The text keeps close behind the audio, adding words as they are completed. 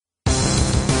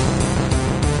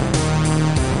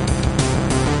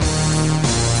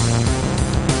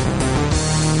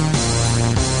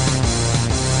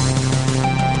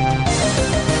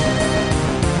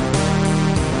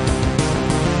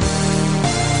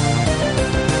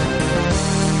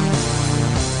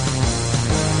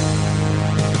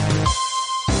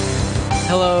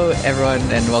Hello, everyone,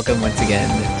 and welcome once again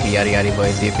to Yada Yada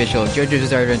Boys, the official JoJo's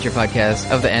Bizarre Adventure podcast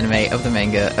of the anime, of the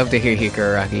manga, of the Hirohiko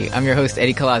Araki. I'm your host,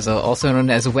 Eddie Colazo, also known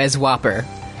as Wes Whopper.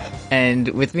 And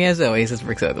with me, as always, is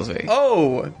Brooks Oglesby.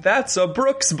 Oh, that's a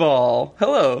Brooks ball.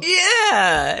 Hello.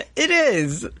 Yeah, it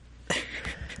is.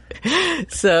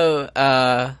 So,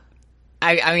 I'm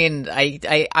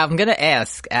gonna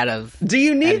ask out of... Do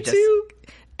you need to?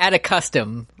 Out of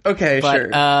custom. Okay, but, sure.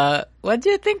 What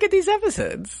do you think of these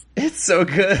episodes? It's so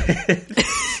good.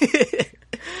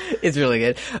 It's really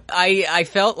good. I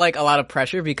felt like a lot of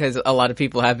pressure because a lot of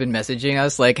people have been messaging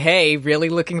us like, hey, really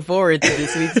looking forward to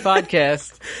this week's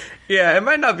podcast. Yeah, it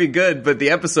might not be good, but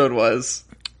the episode was.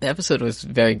 The episode was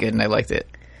very good and I liked it.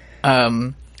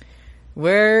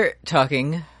 We're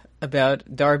talking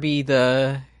about Darby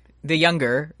the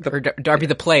younger, or Darby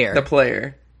the player. The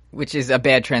player. Which is a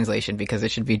bad translation because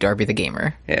it should be Darby the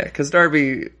gamer. Yeah, because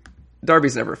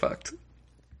Darby's never fucked.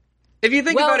 If you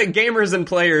think about it, gamers and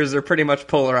players are pretty much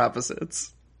polar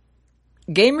opposites.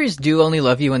 Gamers do only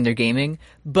love you when they're gaming,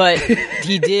 but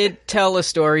he did tell a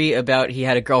story about he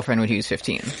had a girlfriend when he was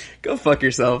 15. Go fuck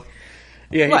yourself.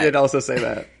 Yeah, he did also say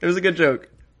that. It was a good joke.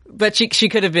 But she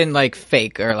could have been, like,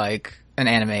 fake or, like, an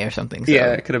anime or something. So.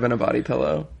 Yeah, it could have been a body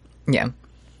pillow. Yeah.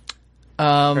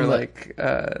 Or, like,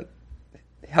 Hatsune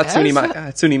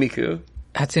Miku.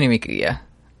 Hatsune Miku, yeah.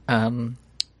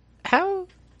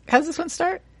 How's this one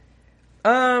start?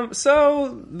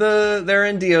 So they're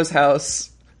in Dio's house.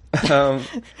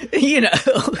 You know.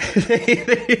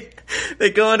 they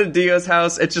go into Dio's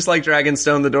house. It's just like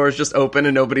Dragonstone. The door's just open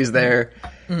and nobody's there.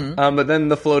 Mm-hmm. But then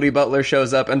the floaty butler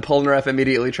shows up and Polnareff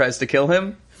immediately tries to kill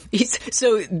him.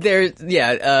 Darby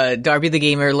the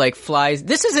gamer, like, flies.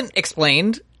 This isn't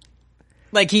explained.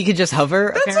 Like, he could just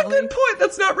hover, That's apparently. a good point.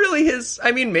 That's not really his...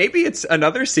 I mean, maybe it's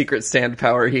another secret stand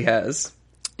power he has.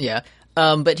 Yeah.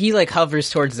 But he, like, hovers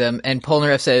towards them, and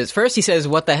Polnareff says... First he says,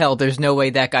 what the hell, there's no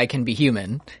way that guy can be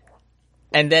human.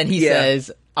 And then he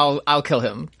says, I'll kill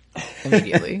him.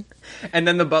 Immediately. And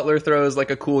then the butler throws,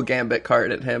 like, a cool Gambit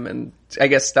card at him, and I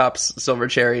guess stops Silver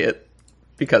Chariot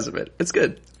because of it. It's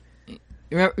good.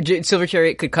 Remember, Silver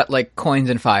Chariot could cut, like, coins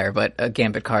and fire, but a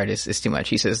Gambit card is too much.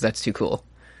 He says, that's too cool.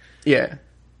 Yeah.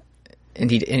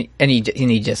 And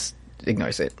he just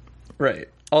ignores it. Right.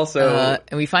 Also...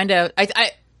 and we find out...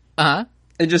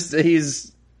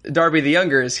 he's... Darby the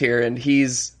Younger is here, and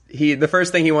the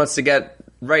first thing he wants to get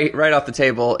right off the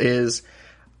table is,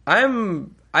 I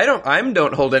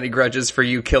don't hold any grudges for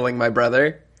you killing my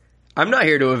brother. I'm not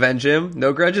here to avenge him.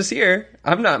 No grudges here.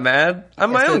 I'm not mad.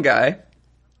 I'm my own guy.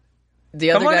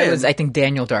 The other guy was, I think,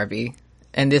 Daniel Darby,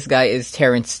 and this guy is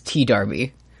Terrence T.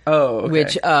 Darby. Oh, okay.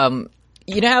 Which,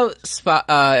 you know how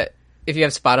if you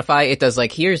have Spotify, it does,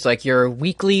 like, here's, like, your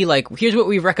weekly, like, here's what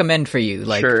we recommend for you,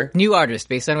 like, sure. New artist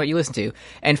based on what you listen to.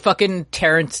 And fucking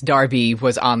Terrence Darby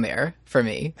was on there for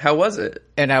me. How was it?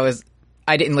 And I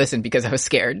didn't listen because I was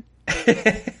scared.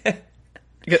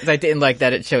 Because I didn't like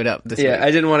that it showed up this week. Yeah, I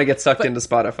didn't want to get sucked into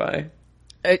Spotify.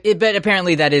 But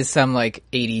apparently that is some, like,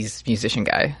 80s musician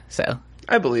guy, so.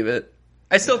 I believe it.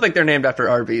 I still think they're named after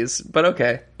Arby's, but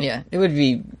okay. Yeah, it would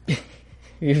be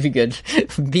good.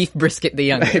 Beef Brisket the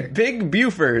Younger. Big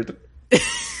Buford.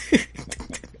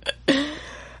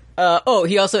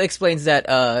 He also explains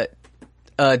that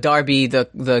Darby,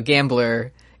 the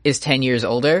gambler, is 10 years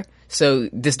older, so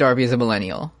this Darby is a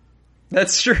millennial.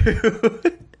 That's true.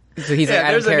 So he's like,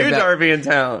 there's a new Darby in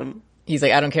town. He's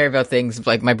like, I don't care about things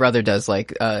like my brother does,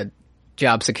 like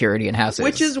job security and houses.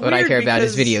 Which is what weird I care about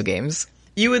is video games.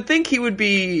 You would think he would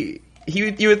be...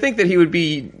 You would think that he would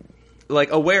be,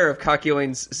 like, aware of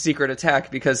Kakyoin's secret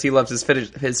attack because he loves his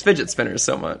fidget spinners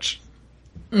so much.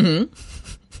 Mm-hmm.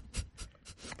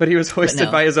 But he was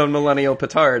hoisted by his own millennial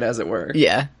petard, as it were.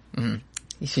 Yeah. Mm-hmm.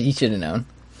 He should have known.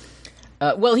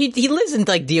 He lives in,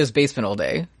 like, Dio's basement all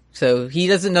day, so he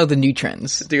doesn't know the new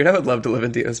trends. Dude, I would love to live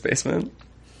in Dio's basement.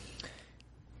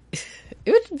 It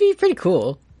would be pretty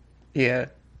cool. Yeah.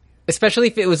 Especially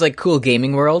if it was, like, cool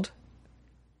gaming world.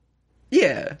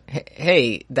 Yeah.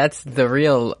 Hey, that's the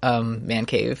real man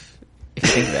cave, if you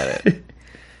think about it.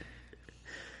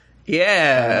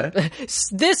 Yeah.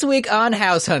 This week on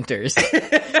House Hunters,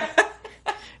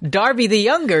 Darby the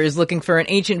Younger is looking for an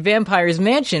ancient vampire's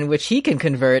mansion which he can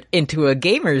convert into a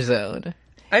gamer zone.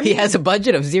 He has a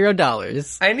budget of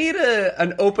 $0. I need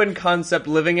an open concept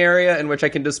living area in which I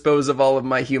can dispose of all of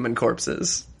my human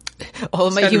corpses. All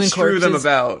of my human corpses. Strew them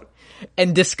about.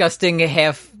 And disgusting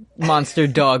half-monster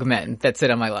dog men that sit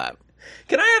on my lap.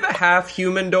 Can I have a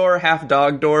half-human door,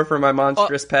 half-dog door for my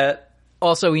monstrous pet?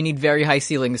 Also, we need very high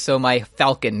ceilings so my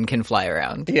falcon can fly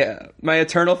around. Yeah, my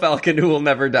eternal falcon who will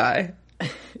never die.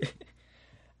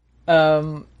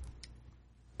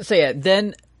 So yeah,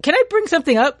 then can I bring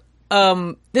something up?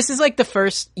 This is like the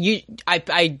first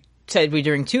I said we're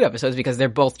doing 2 episodes because they're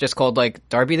both just called like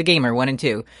Darby the Gamer 1 and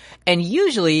 2, and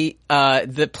usually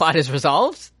the plot is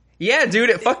resolved. Yeah, dude,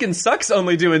 it fucking sucks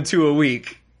only doing 2 a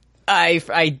week.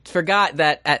 I forgot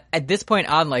that at this point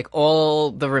on, like,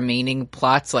 all the remaining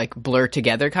plots like blur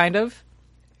together, kind of.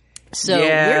 So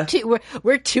Yeah.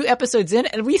 we're 2 episodes in,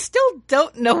 and we still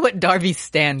don't know what Darby's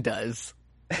stand does.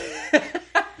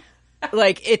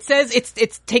 Like, it says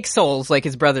it takes souls like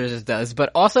his brother's does, but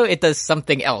also it does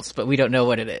something else, but we don't know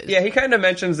what it is. Yeah, he kind of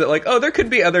mentions that, like, oh, there could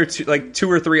be other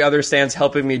 2 or 3 other stands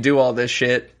helping me do all this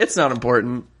shit. It's not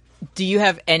important. Do you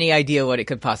have any idea what it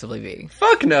could possibly be?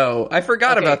 Fuck no. I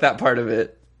forgot Okay. about that part of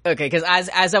it. Okay, because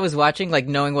as I was watching, like,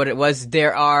 knowing what it was,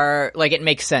 there are, like, it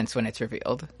makes sense when it's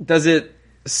revealed. Does it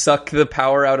suck the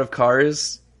power out of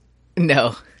cars?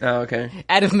 No. Oh, okay.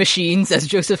 Out of machines, as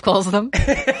Joseph calls them.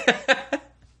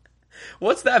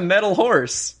 What's that metal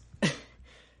horse?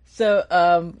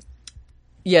 So,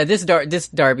 yeah, this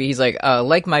Darby, he's like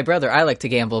my brother, I like to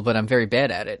gamble, but I'm very bad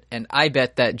at it. And I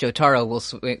bet that Jotaro will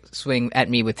swing at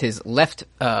me with his left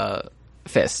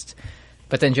fist.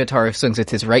 But then Jotaro swings with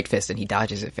his right fist, and he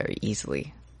dodges it very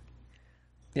easily.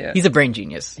 Yeah. He's a brain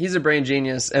genius. He's a brain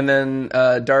genius. And then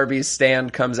Darby's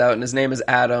stand comes out, and his name is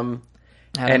Adam.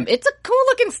 And It's a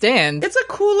cool-looking stand. it's a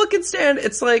cool looking stand.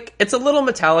 It's like, it's a little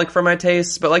metallic for my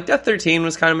taste, but like Death 13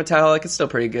 was kind of metallic. It's still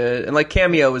pretty good. And like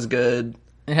Cameo was good.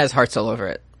 It has hearts all over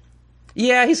it.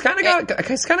 Yeah, he's kind of got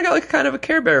like kind of a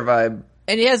Care Bear vibe.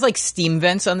 And he has, like, steam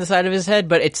vents on the side of his head,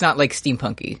 but it's not, like,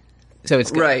 steampunky. So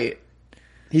it's good. Right.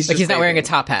 Like, he's not wearing a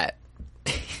top hat.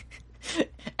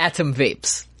 Atom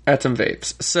vapes. Atom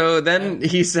vapes. So then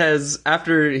he says,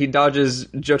 after he dodges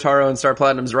Jotaro and Star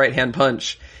Platinum's right-hand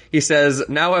punch, he says,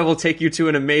 now I will take you to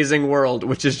an amazing world,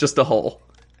 which is just a hole.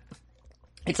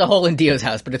 It's a hole in Dio's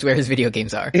house, but it's where his video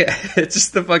games are. Yeah, it's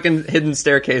just the fucking hidden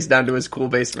staircase down to his cool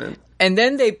basement. And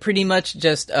then they pretty much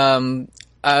just,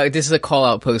 this is a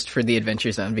call-out post for the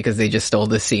Adventure Zone, because they just stole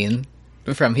this scene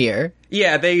from here.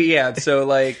 Yeah, so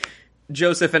like,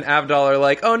 Joseph and Avdol are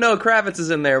like, oh no, Kravitz is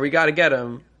in there, we gotta get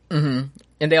him. And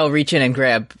they all reach in and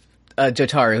grab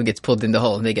Jotaro, who gets pulled in the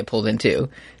hole, and they get pulled in too.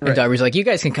 And Right. Darby's like, you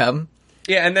guys can come.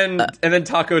 Yeah, and then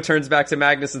Taco turns back to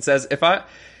Magnus and says, if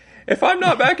I'm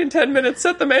not back in 10 minutes,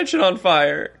 set the mansion on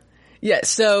fire. Yeah,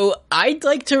 so I'd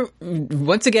like to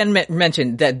once again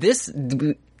mention that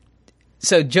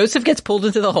so Joseph gets pulled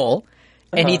into the hole,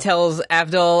 and he tells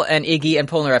Avdol and Iggy and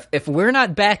Polnareff, if we're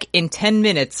not back in 10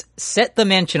 minutes, set the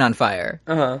mansion on fire.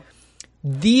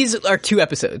 These are 2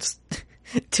 episodes.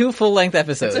 2 full-length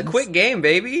episodes. It's a quick game,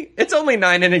 baby. It's only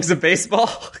 9 innings of baseball.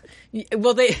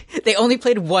 Well, they only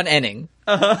played 1 inning.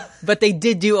 But they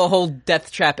did do a whole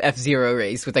Death Trap F-Zero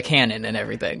race with a cannon and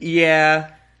everything.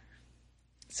 Yeah.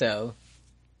 So,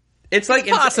 It's like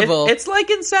possible. It's like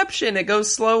Inception. It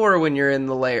goes slower when you're in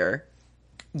the lair.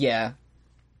 yeah.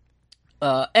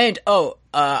 I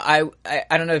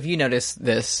don't know if you noticed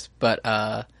this,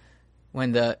 but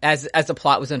when as the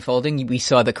plot was unfolding, we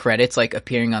saw the credits like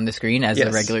appearing on the screen as the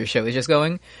Yes. regular show is just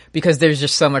going, because there's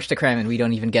just so much to cram and we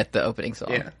don't even get the opening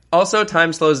song. Yeah. Also,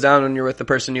 time slows down when you're with the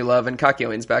person you love, and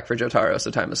Kakyoin's back for Jotaro,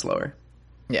 so time is slower.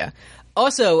 Yeah.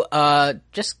 Also,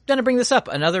 just gonna bring this up.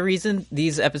 Another reason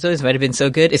these episodes might have been so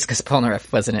good is because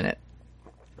Polnareff wasn't in it.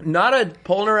 Not a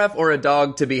Polnareff or a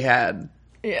dog to be had.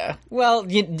 Yeah. Well,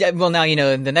 now you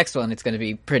know in the next one it's gonna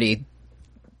be pretty.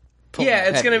 Yeah,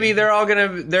 it's gonna be,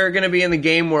 they're gonna be in the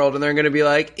game world, and they're gonna be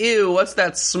like, ew, what's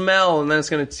that smell? And then it's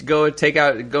gonna go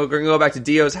back to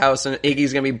Dio's house, and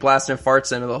Iggy's gonna be blasting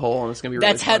farts into the hole, and it's gonna be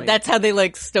really funny. That's how they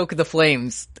like stoke the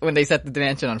flames when they set the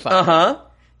mansion on fire. Uh-huh.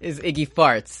 Is Iggy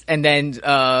farts, and then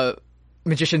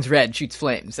Magician's Red shoots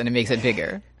flames, and it makes it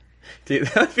bigger. Dude,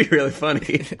 that would be really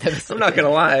funny. so I'm not gonna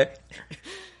lie.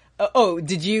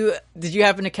 Did you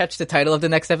happen to catch the title of the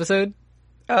next episode?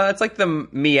 It's like the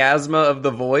miasma of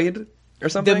the void, or The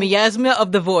something? Miasma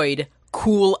of the Void,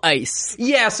 Cool Ice.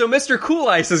 Yeah, so Mr. Cool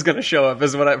Ice is gonna show up,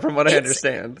 from what I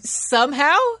understand.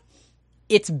 Somehow,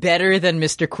 it's better than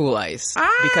Mr. Cool Ice.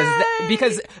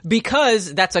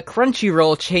 Because that's a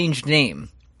Crunchyroll changed name.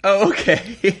 Oh,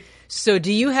 okay. So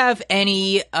do you have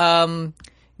any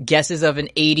guesses of an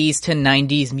 80s to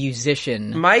 90s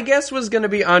musician? My guess was gonna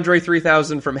be Andre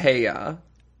 3000 from Hey Ya.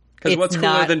 Because It's what's cooler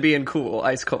not- than being cool?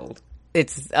 Ice cold.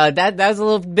 It's that was a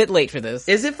little bit late for this.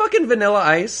 Is it fucking Vanilla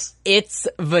Ice? It's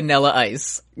Vanilla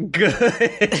Ice. Good.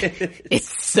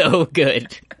 It's so good.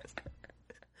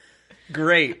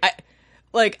 Great.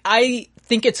 I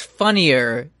think it's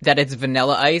funnier that it's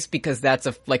Vanilla Ice because that's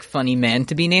a funny man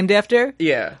to be named after.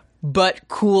 Yeah. But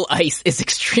Cool Ice is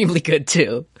extremely good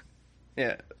too.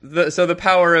 Yeah. So the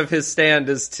power of his stand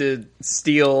is to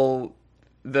steal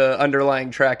the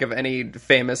underlying track of any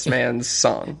famous man's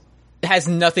song. It has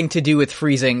nothing to do with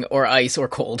freezing or ice or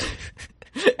cold.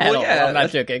 At all. I'm not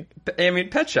joking. I mean,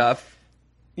 Pet Shop.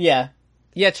 Yeah.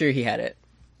 Yeah, true, he had it.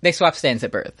 They swapped stands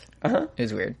at birth. Uh-huh. It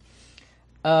was weird.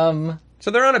 So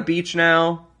they're on a beach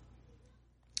now.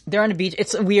 They're on a beach.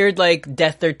 It's a weird, like,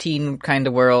 Death 13 kind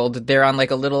of world. They're on, like,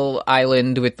 a little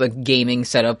island with, like, gaming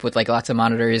setup with, like, lots of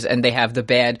monitors, and they have the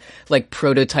bad, like,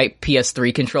 prototype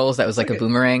PS3 controls that was, like, a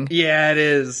boomerang. Yeah, it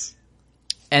is.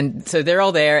 And so they're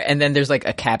all there, and then there's, like,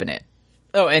 a cabinet.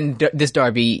 Oh, and this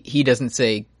Darby, he doesn't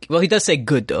say... Well, he does say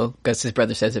good, though, because his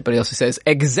brother says it, but he also says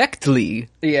exactly.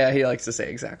 Yeah, he likes to say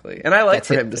exactly. And I like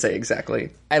for him to say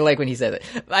exactly. I like when he says it.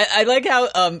 I like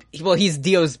how, well, he's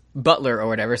Dio's butler or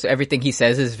whatever, so everything he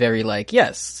says is very like,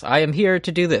 yes, I am here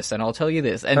to do this, and I'll tell you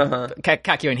this. And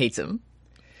Kakyoin hates him.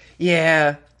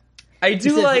 Yeah. I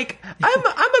do like...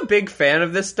 I'm a big fan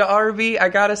of this Darby, I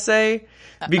gotta say.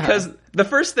 Because the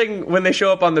first thing when they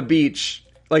show up on the beach...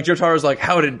 Like, Jotaro's like,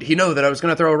 how did he know that I was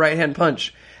going to throw a right-hand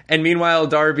punch? And meanwhile,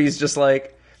 Darby's just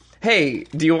like, hey,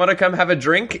 do you want to come have a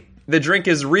drink? The drink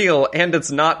is real, and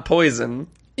it's not poison.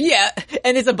 Yeah,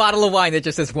 and it's a bottle of wine that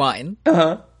just says wine.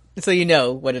 Uh-huh. So you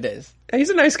know what it is. He's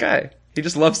a nice guy. He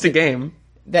just loves to game.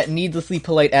 That needlessly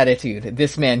polite attitude.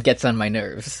 This man gets on my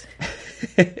nerves.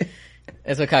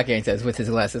 That's what Kakyoin says with his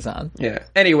glasses on. Yeah.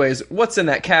 Anyways, what's in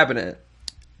that cabinet?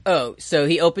 Oh, so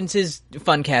he opens his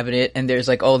fun cabinet, and there's,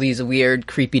 like, all these weird,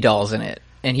 creepy dolls in it.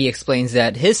 And he explains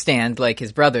that his stand, like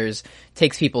his brother's,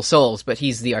 takes people's souls, but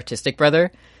he's the artistic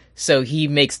brother. So he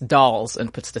makes dolls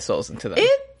and puts the souls into them.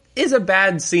 It is a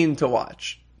bad scene to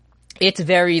watch. It's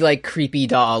very, like, creepy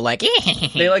doll, like...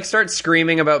 They, like, start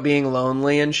screaming about being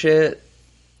lonely and shit.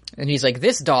 And he's like,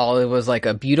 this doll was, like,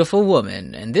 a beautiful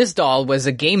woman, and this doll was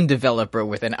a game developer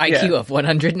with an IQ of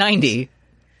 190.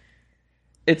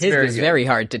 It's very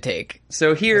hard to take.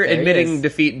 So here, admitting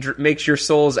defeat makes your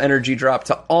soul's energy drop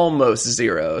to almost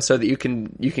zero, so that you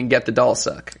can get the doll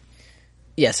suck.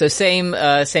 Yeah, so same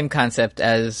concept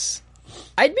as...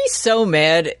 I'd be so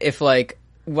mad if, like,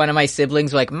 one of my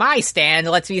siblings were like, my stand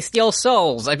lets me steal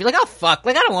souls. I'd be like, oh, fuck,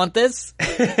 like, I don't want this.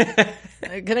 Can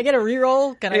I get a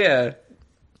reroll? Yeah.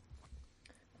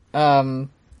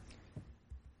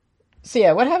 So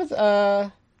yeah, what happens,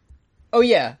 oh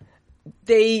yeah.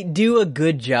 They do a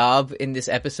good job in this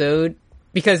episode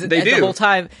because the whole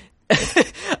time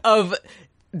of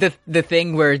the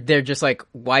thing where they're just like,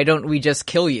 why don't we just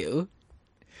kill you?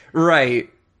 Right.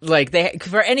 Like,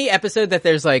 for any episode that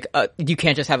there's like, you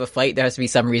can't just have a fight, there has to be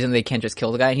some reason they can't just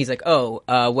kill the guy. And he's like,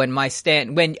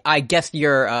 when I guessed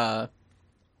your,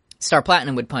 Star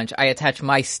Platinum would punch, I attach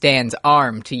my stand's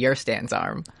arm to your stand's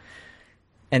arm.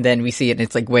 And then we see it and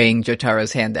it's like weighing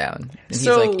Jotaro's hand down. And he's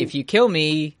like, if you kill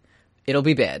me, it'll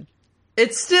be bad.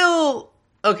 It's still...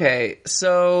 Okay,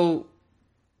 so...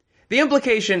 The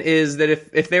implication is that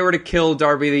if they were to kill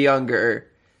Darby the Younger,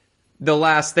 the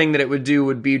last thing that it would do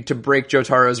would be to break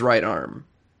Jotaro's right arm.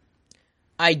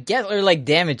 I guess, or like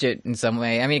damage it in some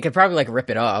way. I mean, it could probably like rip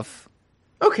it off.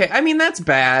 Okay, I mean, that's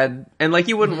bad. And like,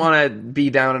 you wouldn't want to be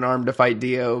down an arm to fight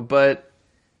Dio, but...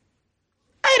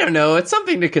 I don't know, it's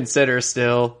something to consider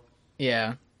still.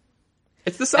 Yeah.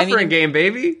 It's the suffering game,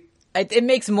 baby. It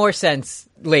makes more sense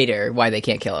later why they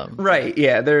can't kill him. Right,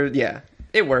 yeah,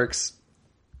 it works.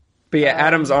 But yeah,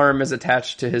 Adam's arm is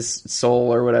attached to his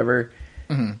soul or whatever.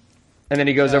 Mm-hmm. And then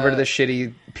he goes over to the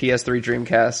shitty PS3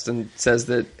 Dreamcast and says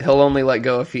that he'll only let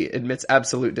go if he admits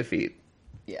absolute defeat.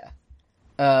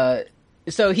 Yeah.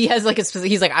 So he has like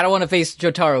he's like, I don't want to face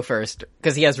Jotaro first,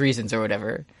 because he has reasons or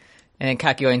whatever. And then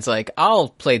Kakyoin's like, I'll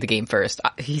play the game first.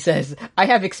 He says, I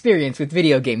have experience with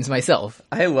video games myself.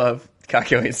 I love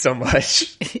Kakyoin so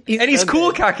much. He's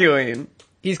cool, Kakyoin.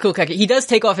 He's cool, Kakyoin. He does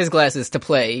take off his glasses to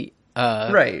play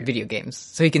video games,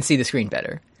 so he can see the screen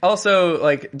better. Also,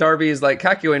 like, Darby's like,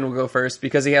 Kakyoin will go first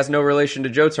because he has no relation to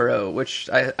Jotaro, which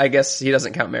I guess he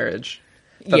doesn't count marriage.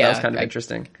 Thought that was kind of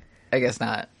interesting. I guess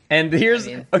not. And here's...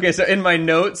 Okay, so in my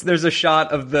notes, there's a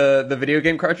shot of the video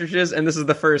game cartridges, and this is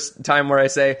the first time where I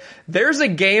say, there's a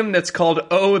game that's called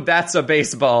Oh, That's a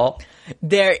Baseball.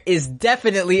 There is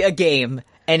definitely a game,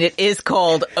 and it is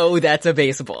called Oh, That's a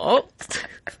Baseball.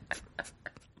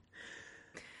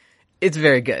 It's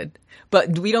very good.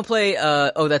 But we don't play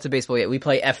Oh, That's a Baseball yet. We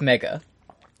play F Mega.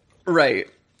 Right.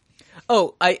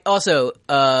 Oh, I also...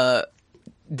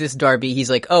 this Darby, he's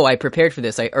like, oh, I prepared for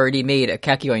this. I already made a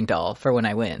Kakyoin doll for when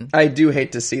I win. I do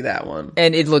hate to see that one.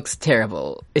 And it looks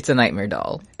terrible. It's a nightmare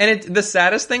doll. And the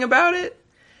saddest thing about it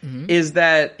is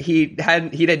that he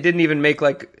didn't even make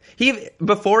like...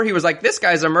 Before he was like, this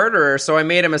guy's a murderer, so I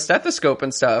made him a stethoscope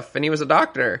and stuff, and he was a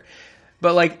doctor.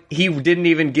 But, like, he didn't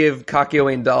even give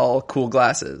Kakyoin and Doll cool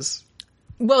glasses.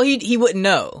 Well, he wouldn't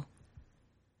know.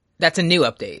 That's a new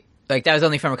update. Like, that was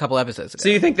only from a couple episodes ago. So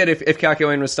you think that if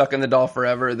Kakyoin was stuck in the doll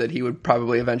forever, that he would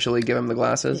probably eventually give him the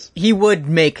glasses? He would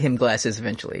make him glasses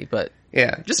eventually, but...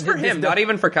 Yeah, just for him, not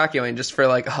even for Kakyoin, just for,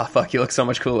 like, oh, fuck, he looks so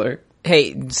much cooler.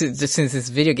 Hey, since it's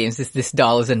video games, this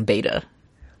doll is in beta.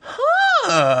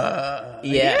 Huh.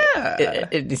 Yeah.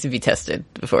 It needs to be tested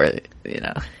before,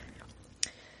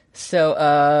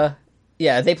 So,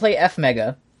 they play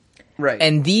F-Mega. Right.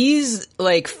 And these,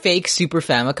 like, fake Super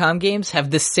Famicom games have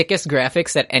the sickest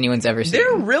graphics that anyone's ever seen.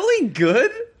 They're really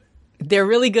good? They're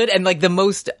really good, and, like, the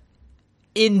most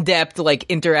in-depth, like,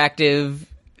 interactive...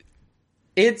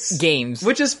 games.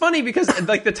 Which is funny because,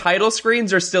 like, the title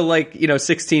screens are still, like,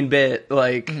 16-bit,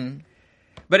 like...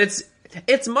 But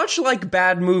it's much like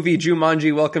bad movie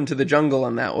Jumanji Welcome to the Jungle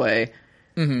in that way.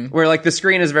 Where, like, the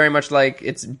screen is very much like,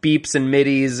 it's beeps and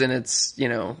midis and it's,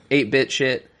 8-bit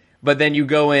shit. But then you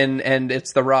go in and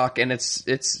it's The Rock and it's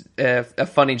a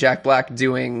funny Jack Black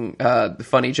doing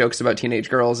funny jokes about teenage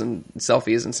girls and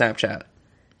selfies and Snapchat.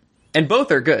 And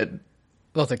both are good.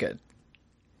 Both are good.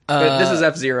 But this is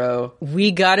F-Zero.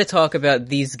 We gotta talk about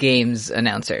these games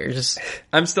announcers.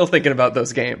 I'm still thinking about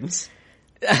those games.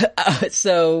 It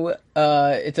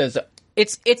does...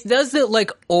 It does the,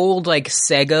 like, old, like,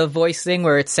 Sega voice thing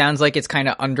where it sounds like it's kind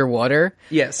of underwater.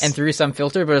 Yes. And through some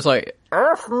filter, but it's like,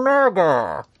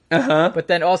 F-Mega! Uh-huh. But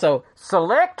then also,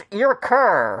 select your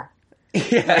car.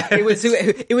 Yeah. It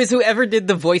was whoever did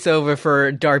the voiceover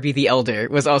for Darby the Elder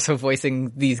was also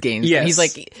voicing these games. Yes.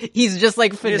 And he's just,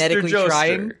 like, phonetically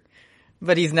trying.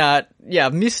 But he's not,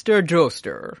 Mr.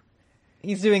 Joester.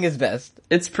 He's doing his best.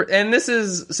 I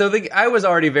was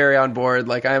already very on board.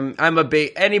 Like,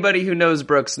 anybody who knows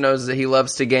Brooks knows that he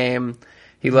loves to game.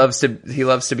 He loves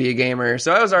to be a gamer.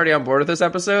 So I was already on board with this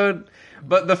episode.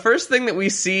 But the first thing that we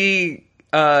see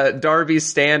Darby's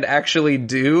stand actually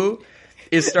do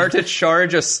is start to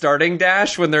charge a starting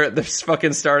dash when they're at the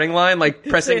fucking starting line, like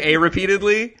pressing A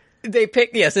repeatedly. They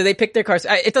pick their cars.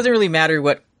 It doesn't really matter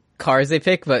what cars they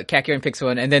pick, but Kakyoin picks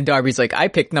one, and then Darby's like, I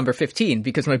picked number 15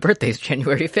 because my birthday's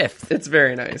January 5th. It's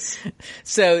very nice.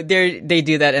 So they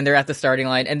do that, and they're at the starting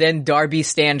line, and then Darby's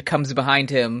stand comes behind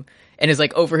him and is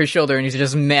like over his shoulder, and he's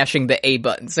just mashing the A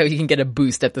button so he can get a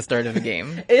boost at the start of the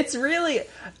game.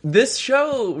 This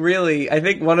show really, I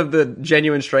think one of the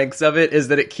genuine strengths of it is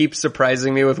that it keeps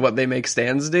surprising me with what they make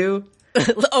stands do.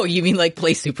 Oh, you mean like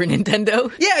play Super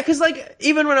Nintendo? Yeah, because like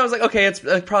even when I was like, okay, it's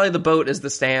like, probably the boat is the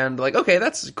stand. Like, okay,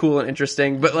 that's cool and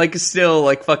interesting, but like still,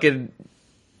 like fucking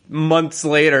months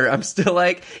later, I'm still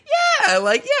like, yeah.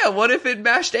 What if it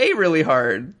mashed A really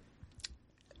hard?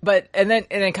 But and then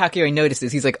Kakyoin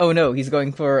notices. He's like, oh no, he's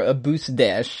going for a boost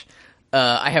dash.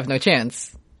 I have no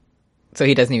chance, so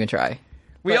he doesn't even try.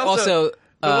 We also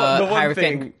the one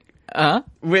thing.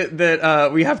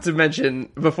 We have to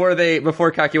mention before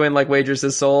Kakyoin like wagers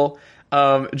his soul,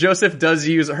 Joseph does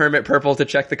use Hermit Purple to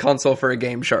check the console for a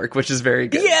Game Shark, which is very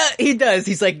good. Yeah, he does.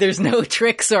 He's like, there's no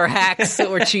tricks or hacks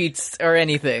or cheats or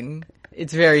anything.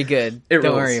 It's very good.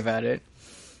 Don't worry about it.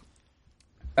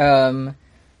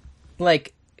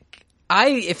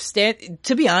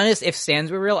 To be honest, if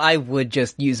stands were real, I would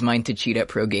just use mine to cheat at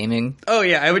pro gaming. Oh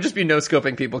yeah, I would just be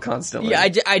no-scoping people constantly. Yeah,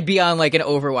 I'd be on like an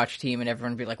Overwatch team and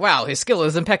everyone would be like, wow, his skill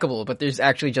is impeccable, but there's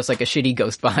actually just like a shitty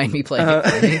ghost behind me playing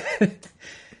it for me.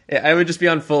 Yeah, I would just be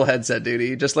on full headset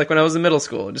duty, just like when I was in middle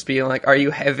school. Just be like, are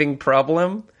you having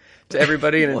problem? To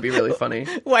everybody, and it'd be really funny.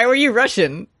 Why were you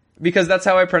Russian? Because that's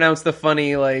how I pronounce the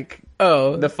funny, like,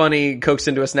 the funny coaxed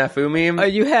into a snafu meme. Are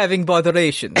you having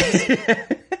botherations?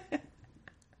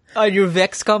 Are you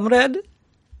vexed, comrade?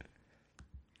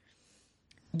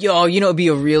 Yo, it'd be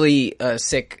a really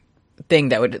sick thing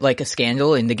that would, like, a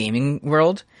scandal in the gaming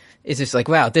world. Is just like,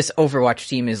 wow, this Overwatch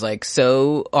team is, like,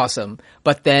 so awesome.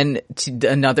 But then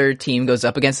another team goes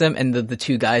up against them, and the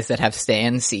two guys that have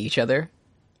stands see each other.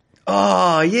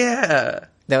 Oh, yeah.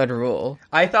 That would rule.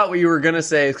 I thought what you were going to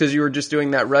say, because you were just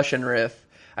doing that Russian riff,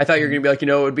 I thought you were going to be like,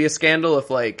 it would be a scandal if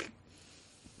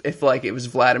it was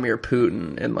Vladimir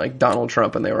Putin and like Donald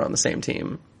Trump and they were on the same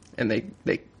team and they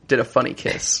did a funny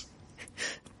kiss.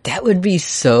 That would be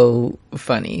so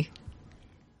funny.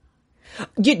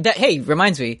 Hey,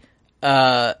 reminds me,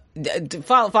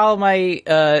 follow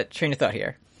my train of thought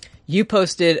here. You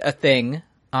posted a thing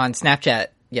on Snapchat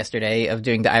yesterday of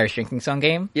doing the Irish drinking song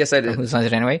game. Yes, I did. Whose Line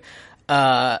Is It Anyway?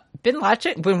 Been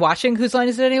watching Whose Line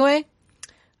Is It Anyway?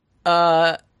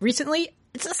 Recently.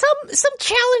 It's some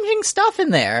challenging stuff in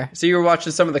there. So you were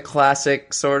watching some of the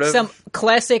classic sort of... Some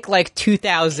classic, like,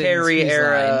 2000s Carrie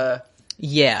era...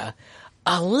 Yeah.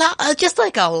 just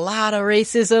like a lot of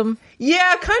racism.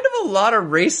 Yeah, kind of a lot of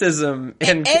racism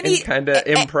in kind of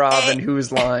improv and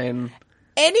Whose Line.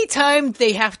 Anytime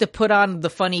they have to put on the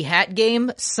funny hat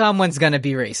game, someone's gonna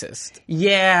be racist.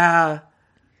 Yeah.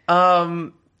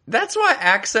 That's why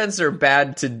accents are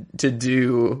bad to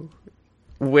do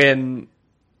when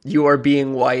you are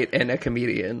being white and a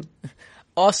comedian.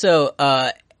 Also,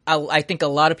 I think a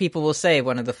lot of people will say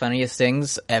one of the funniest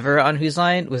things ever on Whose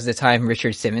Line was the time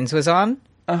Richard Simmons was on.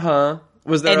 Uh-huh.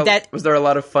 Was there a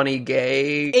lot of funny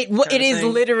gay? It is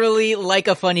literally like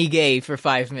a funny gay for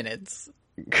 5 minutes.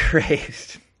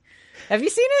 Great. Have you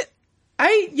seen it?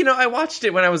 I watched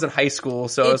it when I was in high school,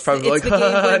 so I was probably like,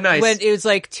 nice. When it was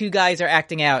like two guys are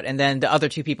acting out, and then the other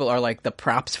two people are like the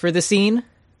props for the scene.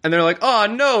 And they're like, oh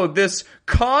no, this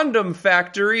condom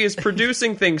factory is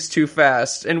producing things too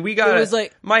fast, and we got it.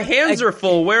 Like, my hands are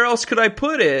full. Where else could I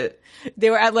put it?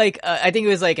 They were at like, I think it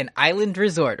was like an island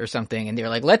resort or something, and they were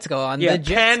like, let's go on the jet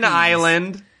Penn skis.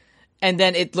 Island. And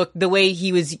then it looked, the way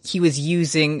he was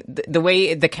using, the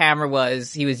way the camera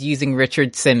was, he was using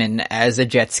Richard Simmons as a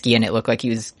jet ski, and it looked like he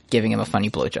was giving him a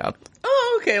funny blowjob.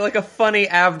 Oh, okay, like a funny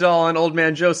Avdol and Old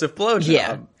Man Joseph blowjob.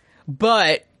 Yeah.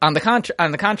 But on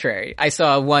the contrary, I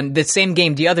saw the same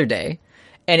game the other day,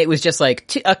 and it was just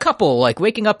like a couple like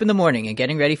waking up in the morning and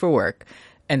getting ready for work,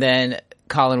 and then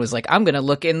Colin was like, I'm gonna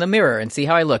look in the mirror and see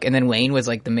how I look, and then Wayne was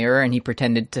like the mirror, and he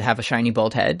pretended to have a shiny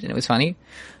bald head, and it was funny.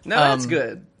 No, that's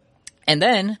good. And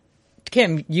then,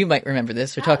 Kim, you might remember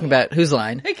this. We're talking about Whose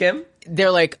Line. Hey, Kim.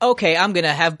 They're like, okay, I'm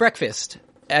gonna have breakfast,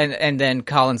 and then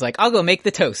Colin's like, I'll go make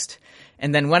the toast,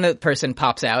 and then one person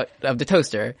pops out of the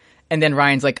toaster. And then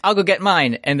Ryan's like, I'll go get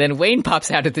mine. And then Wayne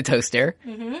pops out of the toaster.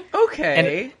 Mm-hmm.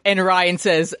 Okay. And Ryan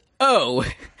says, oh.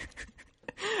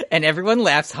 And everyone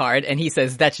laughs hard, and he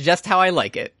says, that's just how I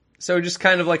like it. So just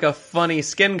kind of like a funny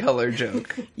skin color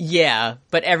joke. Yeah,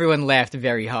 but everyone laughed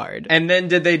very hard. And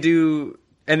then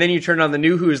and then you turned on the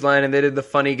new Whose Line, and they did the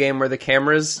funny game where the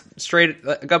camera's straight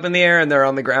up in the air, and they're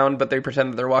on the ground, but they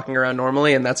pretend that they're walking around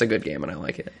normally, and that's a good game, and I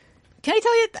like it. Can I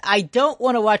tell you, I don't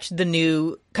want to watch the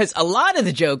new, because a lot of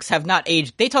the jokes have not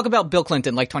aged. They talk about Bill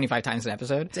Clinton like 25 times an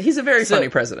episode. He's a very funny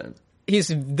president.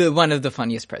 He's one of the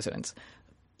funniest presidents.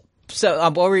 So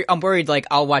I'm worried, like,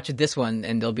 I'll watch this one,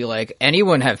 and they'll be like,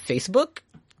 anyone have Facebook?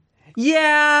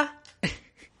 Yeah.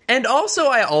 And also,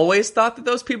 I always thought that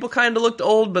those people kind of looked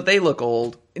old, but they look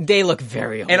old. They look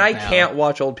very old And I now. can't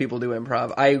watch old people do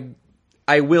improv.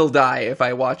 I will die if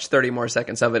I watch 30 more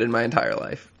seconds of it in my entire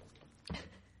life.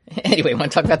 Anyway, want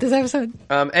to talk about this episode?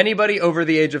 Anybody over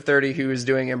the age of 30 who is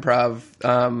doing improv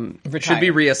should be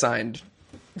reassigned.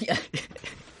 Yeah.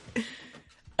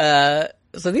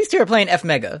 So these two are playing F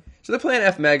Mega. So they're playing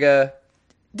F Mega.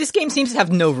 This game seems to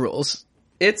have no rules.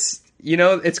 It's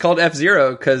called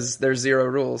F-Zero because there's zero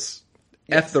rules.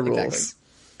 Yes, F the rules.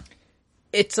 Exactly.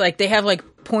 It's like they have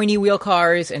like pointy wheel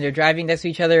cars, and they're driving next to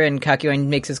each other, and Kakyoin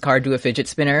makes his car do a fidget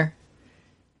spinner.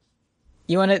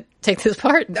 You want to take this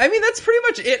part? I mean, that's pretty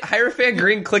much it. Hierophant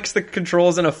Green clicks the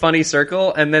controls in a funny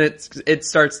circle, and then it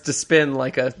starts to spin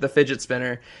like the fidget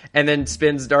spinner, and then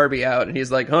spins Darby out, and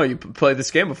he's like, oh, you played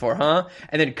this game before, huh?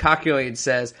 And then Kakyoin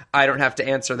says, I don't have to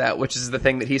answer that, which is the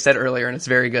thing that he said earlier, and it's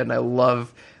very good, and I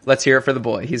love... Let's hear it for the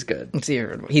boy. He's good. Let's hear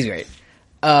it. He's great.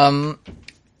 So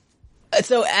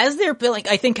as they're building,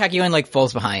 I think Kakyoin like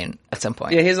falls behind at some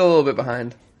point. Yeah, he's a little bit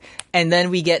behind. And then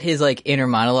we get his like inner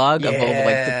monologue of all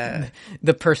like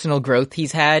the personal growth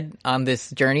he's had on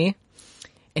this journey.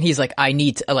 And he's like, I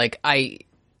need to, like, I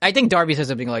think Darby says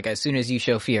something like, as soon as you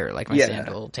show fear, like my sand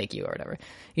will take you or whatever.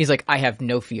 He's like, I have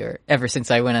no fear. Ever since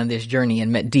I went on this journey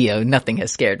and met Dio, nothing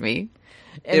has scared me.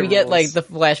 And we get like the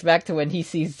flashback to when he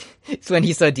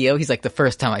saw Dio. He's like, the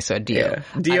first time I saw Dio.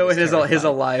 Yeah. Dio and his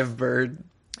alive bird.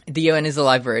 Dio and his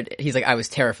alive bird. He's like, I was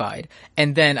terrified.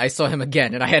 And then I saw him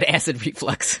again and I had acid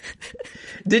reflux.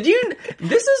 This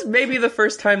is maybe the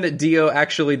first time that Dio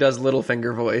actually does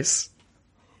Littlefinger voice.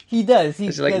 He does.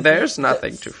 He's like, there's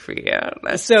nothing to fear.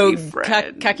 Let's so be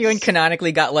friends. Kakyoin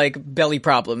canonically got like belly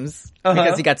problems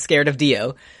because he got scared of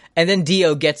Dio. And then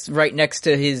Dio gets right next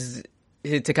to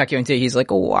to Kakyoin too. He's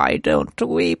like, why don't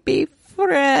we be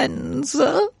friends?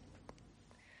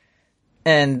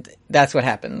 And that's what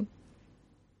happened.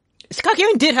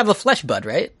 Kakyoin did have a flesh bud,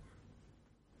 right?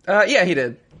 Yeah, he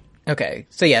did. Okay,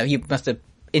 so yeah, you must have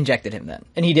injected him then,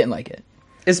 and he didn't like it.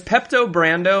 Is Pepto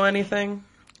Brando anything?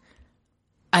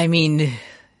 I mean,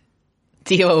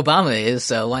 Dio Obama is,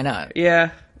 so why not?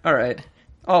 Yeah, alright.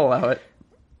 I'll allow it.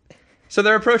 So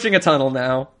they're approaching a tunnel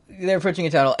now. They're approaching a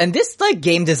tunnel, and this, like,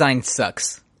 game design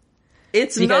sucks.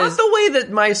 It's not the way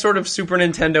that my sort of Super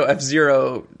Nintendo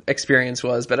F-Zero experience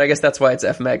was, but I guess that's why it's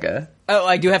F-Mega. Oh,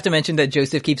 I do have to mention that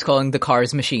Joseph keeps calling the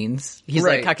cars machines. He's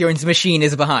Right. like, Kakyoin's machine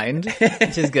is behind,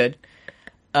 which is good.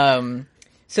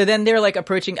 So then they're like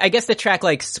approaching, I guess the track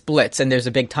like splits and there's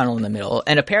a big tunnel in the middle.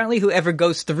 And apparently whoever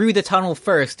goes through the tunnel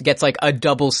first gets like a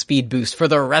double speed boost for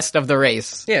the rest of the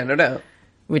race. Yeah, no doubt.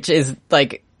 Which is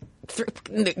like,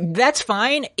 that's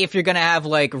fine if you're gonna have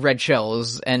like red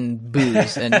shells and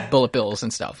booze and bullet bills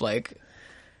and stuff. Like,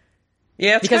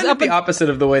 yeah, it's because kind of the opposite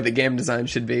of the way the game design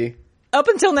should be. Up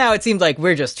until now, it seemed like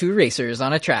we're just two racers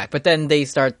on a track, but then they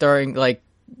start throwing like,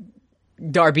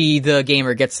 Darby the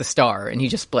gamer gets the star, and he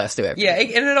just blasts through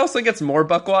everything. Yeah, and it also gets more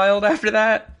buck wild after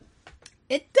that.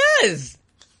 It does!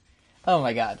 Oh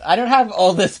my god. I don't have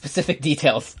all the specific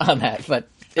details on that, but...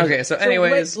 Okay, so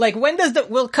anyways... when does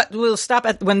we'll stop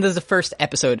at, when does the first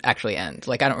episode actually end?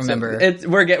 Like, I don't remember.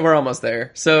 We're almost there.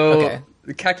 So, Okay.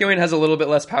 Kakyoin has a little bit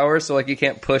less power, so like you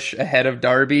can't push ahead of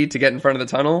Darby to get in front of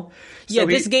the tunnel. So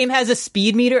this game has a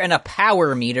speed meter and a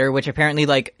power meter, which apparently,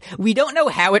 like, we don't know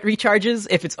how it recharges,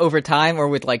 if it's over time or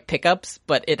with, like, pickups,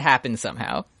 but it happens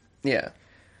somehow. Yeah.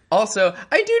 Also,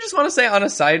 I do just want to say on a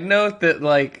side note that,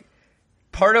 like,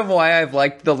 part of why I've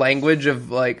liked the language of,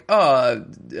 like,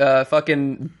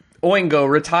 fucking Oingo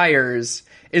retires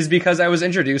is because I was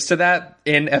introduced to that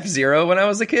in F-Zero when I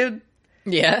was a kid.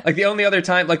 Yeah. Like, the only other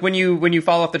time, like, when you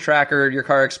fall off the track or your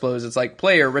car explodes, it's like,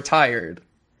 player retired.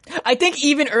 I think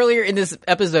even earlier in this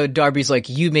episode, Darby's like,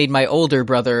 you made my older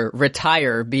brother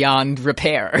retire beyond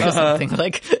repair, or something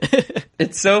like.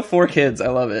 It's so for kids. I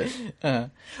love it.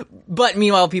 But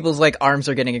meanwhile, people's, like, arms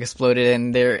are getting exploded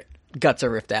and their guts are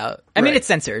ripped out. I mean, Right. it's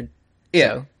censored.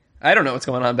 Yeah. So. I don't know what's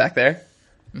going on back there.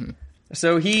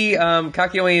 So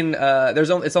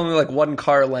Kakyoin, it's only like one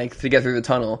car length to get through the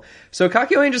tunnel. So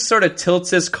Kakyoin just sort of tilts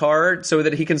his car so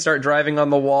that he can start driving on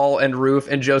the wall and roof,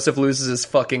 and Joseph loses his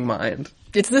fucking mind.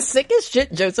 It's the sickest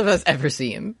shit Joseph has ever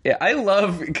seen. Yeah, I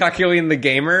love Kakyoin the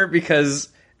gamer because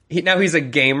he's a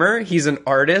gamer, he's an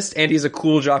artist, and he's a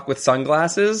cool jock with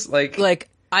sunglasses.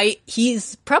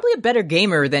 He's probably a better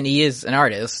gamer than he is an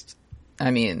artist.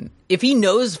 I mean, if he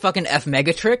knows fucking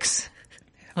F-Mega tricks...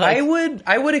 I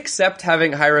would accept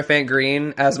having Hierophant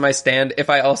Green as my stand if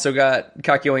I also got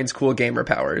Kakyoin's cool gamer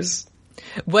powers.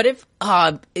 What if,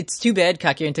 it's too bad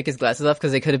Kakyoin took his glasses off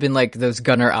because they could have been like those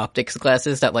Gunner Optics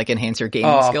glasses that like enhance your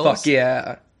gaming skills. Oh, fuck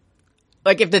yeah.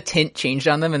 Like if the tint changed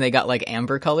on them and they got like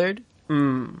amber colored.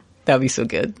 That'd be so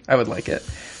good. I would like it.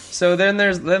 So then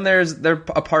there's they're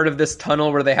a part of this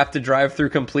tunnel where they have to drive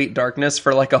through complete darkness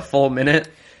for like a full minute.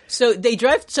 So they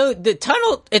drive, so the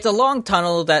tunnel, it's a long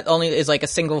tunnel that only is like a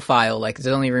single file, like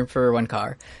there's only room for one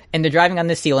car. And they're driving on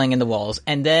the ceiling and the walls.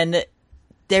 And then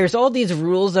there's all these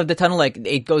rules of the tunnel, like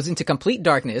it goes into complete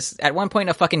darkness. At one point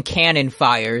a fucking cannon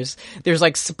fires. There's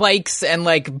like spikes and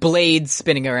like blades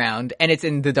spinning around, and it's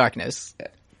in the darkness.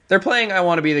 They're playing I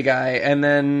Want to Be the Guy, and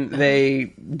then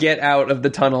they get out of the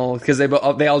tunnel because they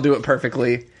all do it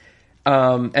perfectly.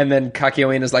 And then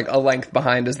Kakyoin is like a length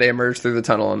behind as they emerge through the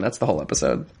tunnel, and that's the whole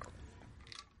episode.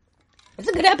 It's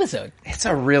a good episode. It's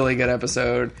a really good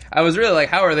episode. I was really like,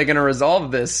 how are they going to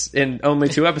resolve this in only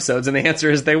 2 episodes? And the answer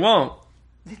is they won't.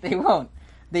 They won't.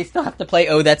 They still have to play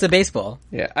Oh, That's a Baseball.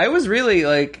 Yeah, I was really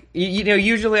like, you know,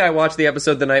 usually I watch the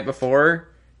episode the night before,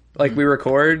 like we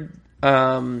record.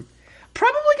 Probably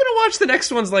gonna watch the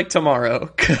next ones like tomorrow,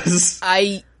 because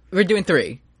we're doing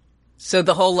 3. So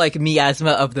the whole like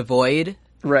Miasma of the Void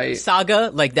right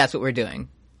saga, like that's what we're doing.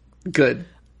 Good.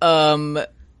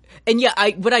 And yeah,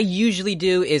 what I usually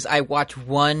do is I watch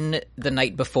one the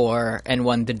night before and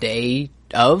one the day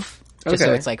of, just so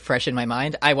Okay. it's like fresh in my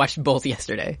mind. I watched both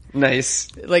yesterday. Nice.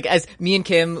 Like as me and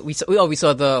Kim, we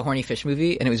saw the Horny Fish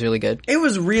movie and it was really good. It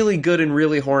was really good and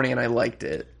really horny, and I liked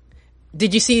it.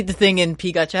 Did you see the thing in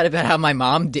P Got Chat about how my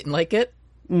mom didn't like it?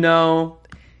 No.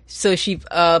 So she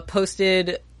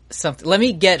posted something. Let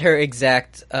me get her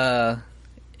exact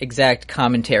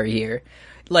commentary here.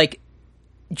 Like,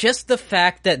 just the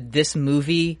fact that this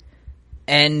movie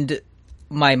and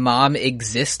my mom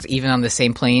exist even on the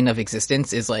same plane of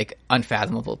existence is like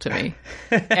unfathomable to me.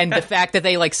 And the fact that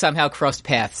they like somehow crossed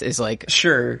paths is like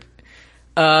Sure.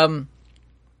 hi.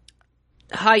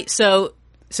 So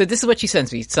this is what she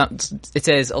sends me. It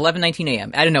says 11:19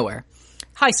 a.m. out of nowhere.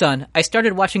 Hi son, I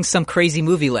started watching some crazy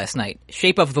movie last night,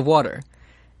 Shape of the Water.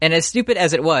 And as stupid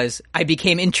as it was, I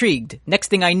became intrigued. Next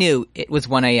thing I knew, it was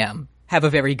 1 a.m. Have a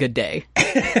very good day.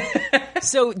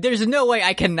 So there's no way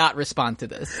I cannot respond to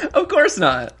this. Of course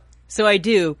not. So I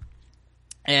do,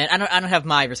 and I don't have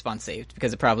my response saved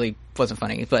because it probably wasn't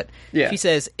funny. But Yeah. She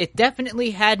says, it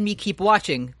definitely had me keep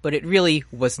watching, but it really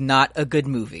was not a good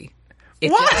movie. It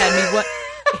just had me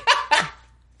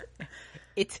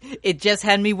it just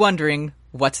had me wondering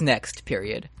what's next,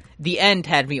 period. The end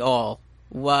had me all,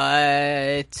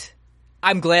 what?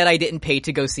 I'm glad I didn't pay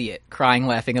to go see it. Crying,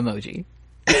 laughing emoji.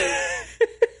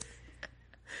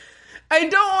 I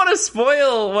don't want to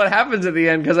spoil what happens at the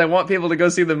end because I want people to go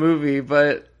see the movie,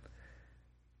 but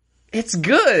it's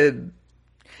good.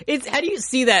 How do you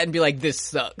see that and be like, this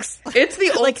sucks? It's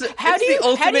the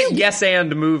ultimate yes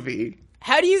and movie.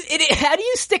 How do you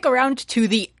stick around to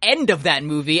the end of that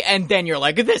movie and then you're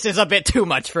like, this is a bit too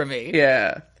much for me?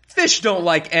 Yeah. Fish don't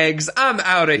like eggs. I'm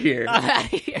out of here. I'm out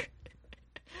of here.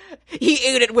 He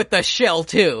ate it with the shell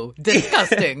too.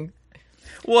 Disgusting.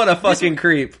 What a fucking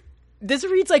creep. This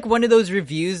reads like one of those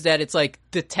reviews that it's like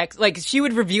the text, like she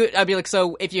would review it. I'd be like,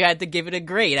 so if you had to give it a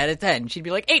grade out of 10, she'd be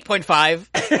like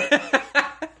 8.5.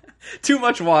 Too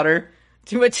much water.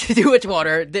 Too much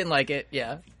water. Didn't like it.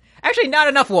 Yeah. Actually, not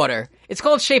enough water. It's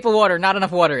called Shape of Water. Not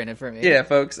enough water in it for me. Yeah,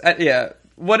 folks. Yeah.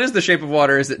 What is the Shape of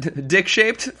Water? Is it dick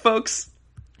shaped, folks?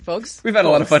 We've had a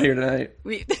lot of fun here tonight.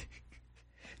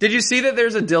 Did you see that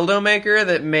there's a dildo maker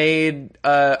that made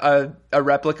a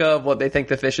replica of what they think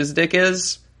the fish's dick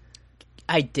is?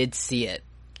 I did see it.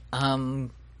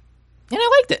 And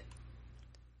I liked it.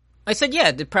 I said, yeah,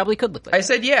 it probably could look like I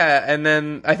said, yeah, and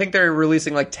then I think they're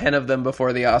releasing like 10 of them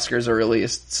before the Oscars are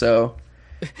released, so...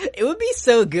 It would be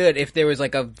so good if there was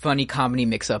like a funny comedy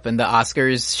mix-up and the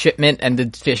Oscars shipment and the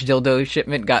fish dildo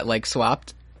shipment got like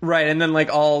swapped. Right, and then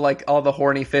like all the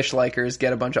horny fish likers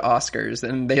get a bunch of Oscars,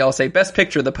 and they all say Best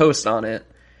Picture, the post on it,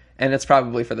 and it's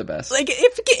probably for the best. Like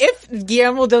if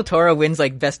Guillermo del Toro wins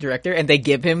like Best Director and they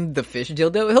give him the fish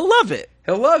dildo, he'll love it.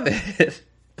 He'll love it.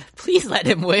 Please let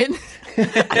him win.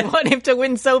 I want him to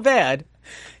win so bad.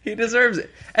 He deserves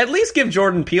it. At least give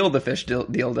Jordan Peele the fish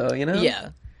dildo, you know? Yeah.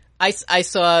 I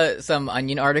saw some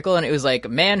Onion article and it was like,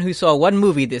 man who saw one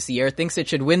movie this year thinks it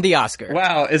should win the Oscar.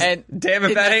 Wow. Damn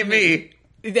if that ain't me.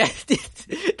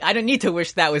 I don't need to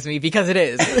wish that was me because it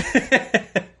is.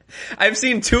 I've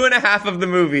seen 2.5 of the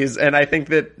movies and I think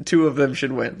that 2 of them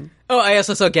should win. Oh, I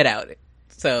also saw Get Out.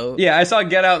 So yeah, I saw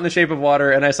Get Out in the Shape of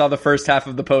Water and I saw the first half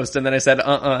of the post and then I said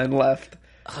and left.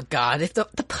 Oh god, if do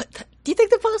you think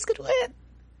the post could win?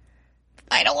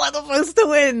 I don't want the post to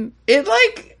win.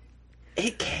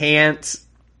 It can't.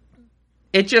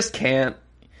 It just can't.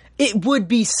 It would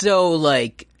be so,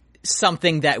 like,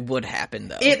 something that would happen,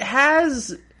 though. It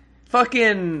has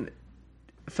fucking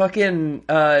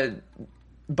Bob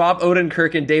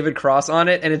Odenkirk and David Cross on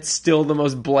it, and it's still the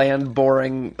most bland,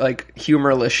 boring, like,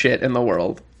 humorless shit in the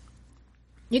world.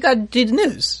 You gotta do the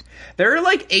news. There are,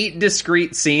 like, 8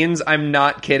 discrete scenes, I'm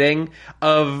not kidding,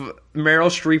 of Meryl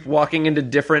Streep walking into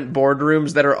different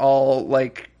boardrooms that are all,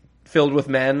 like, filled with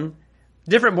men.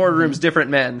 Different boardrooms,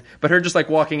 different men, but her just like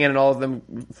walking in and all of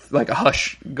them like a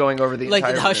hush going over the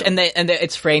entire hush, room. and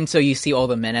it's framed so you see all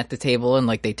the men at the table and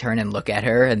like they turn and look at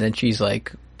her, and then she's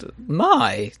like,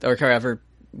 "My," or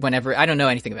whenever I don't know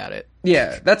anything about it.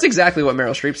 Yeah, that's exactly what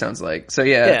Meryl Streep sounds like. So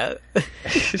yeah.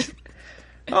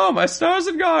 Oh, my stars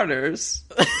and garters.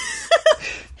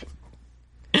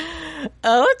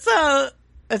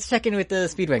 Let's check in with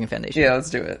the Speedwagon Foundation. Yeah, let's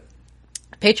do it.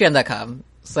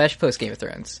 Patreon.com/post Game of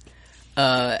Thrones.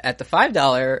 At the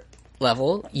 $5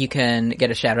 level, you can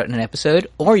get a shout out in an episode,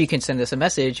 or you can send us a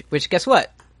message, which guess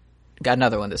what? Got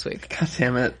another one this week. God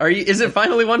damn it. Is it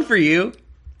finally one for you?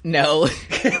 No.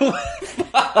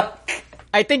 Fuck.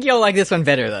 I think you'll like this one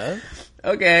better though.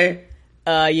 Okay.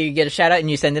 You get a shout out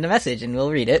and you send in a message and we'll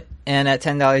read it. And at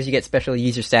 $10 you get special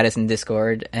user status in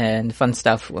Discord and fun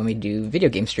stuff when we do video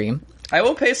game stream. I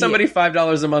will pay somebody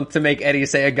 $5 a month to make Eddie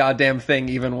say a goddamn thing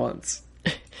even once.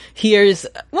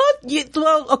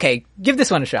 Okay, give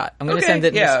this one a shot. I'm going to send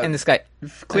it in the Skype.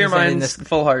 Clear minds,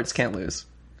 full hearts, can't lose.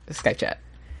 The Skype chat.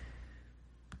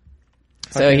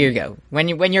 So here you go. When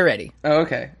you're ready. Oh,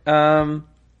 okay.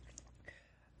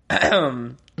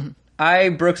 I,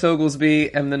 Brooks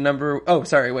Oglesby, am the number... Oh,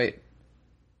 sorry, wait.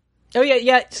 Oh,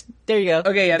 yeah, there you go.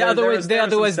 Okay, yeah. The other was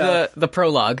the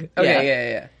prologue.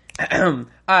 Okay, yeah.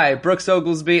 I, Brooks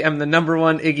Oglesby, am the number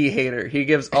 1 Iggy hater. He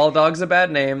gives all dogs a bad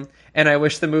name, and I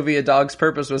wish the movie A Dog's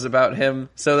Purpose was about him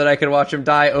so that I could watch him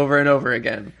die over and over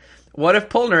again. What if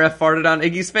Polnareff farted on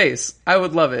Iggy's face? I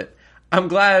would love it. I'm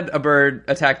glad a bird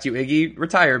attacked you, Iggy.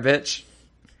 Retire, bitch.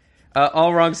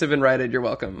 All wrongs have been righted. You're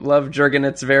welcome. Love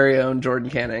Jurgenit's very own Jordan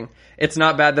Canning. It's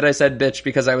not bad that I said bitch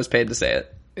because I was paid to say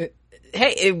it.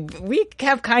 Hey, we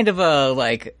have kind of a,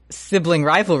 like, sibling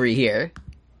rivalry here.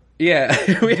 Yeah.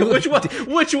 Which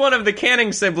one of the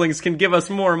Canning siblings can give us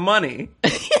more money?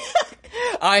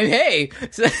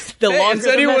 It's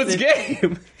anyone's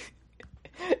game.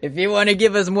 If you want to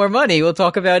give us more money, we'll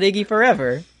talk about Iggy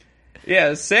forever.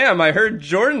 Yeah, Sam, I heard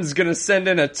Jordan's gonna send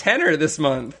in a tenner this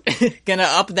month. Gonna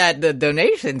up the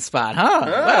donation spot, huh?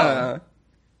 Wow.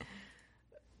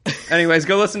 Anyways,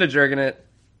 go listen to Jergin It.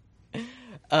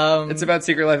 It's about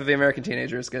Secret Life of the American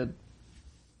Teenager. It's good.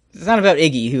 It's not about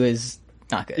Iggy, who is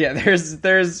not good. Yeah,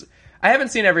 there's. I haven't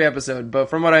seen every episode, but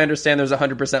from what I understand, there's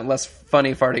 100% less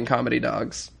funny farting comedy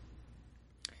dogs.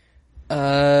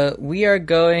 We are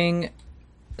going.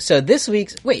 So this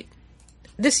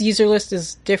user list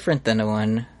is different than the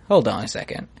one. Hold on a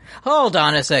second.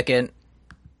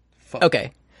 Fuck.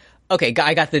 Okay,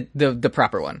 I got the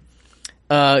proper one.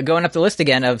 Going up the list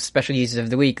again of special users of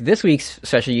the week. This week's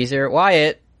special user,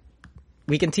 Wyatt.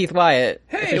 Weekend Teeth Wyatt.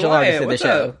 Hey, official Wyatt, artist of the what's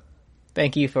show. up?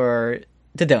 Thank you to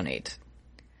donate.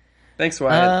 Thanks,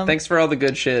 Wyatt. Thanks for all the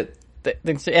good shit.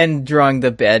 Thanks, and drawing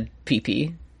the bad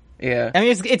PP. Yeah. I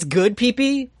mean, it's good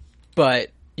PP, but,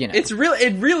 you know. It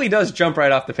really does jump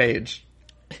right off the page.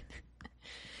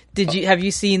 Have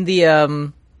you seen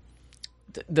the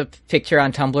picture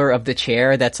on Tumblr of the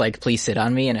chair that's like, please sit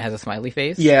on me, and it has a smiley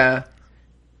face? Yeah.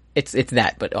 It's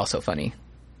that, but also funny.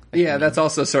 Yeah, that's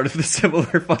also sort of the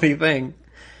similar funny thing.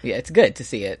 Yeah, it's good to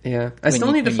see it. Yeah. I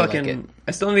still need to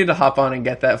hop on and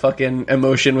get that fucking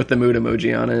emotion with the mood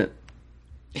emoji on it.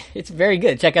 It's very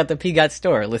good. Check out the PGOT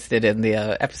store listed in the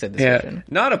episode description. Yeah.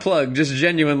 Not a plug, just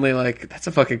genuinely like, that's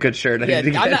a fucking good shirt. I need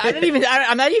to get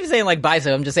I'm not even saying like buy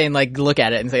some. I'm just saying like look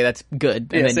at it and say that's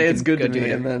good. And yeah, then say it's good go to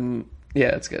me, and then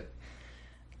yeah, it's good.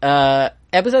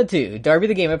 Episode 2, Darby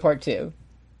the Gamer Part 2.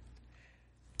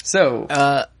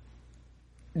 So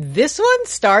this one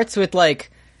starts with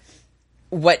like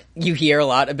what you hear a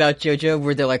lot about JoJo,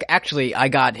 where they're like, actually, I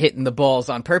got hit in the balls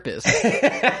on purpose.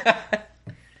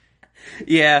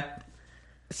 Yeah.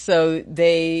 So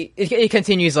it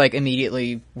continues like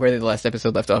immediately where the last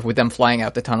episode left off, with them flying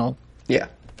out the tunnel. Yeah.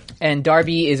 And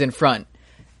Darby is in front.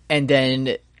 And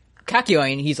then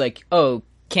Kakyoin, he's like, oh,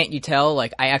 can't you tell?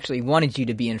 Like, I actually wanted you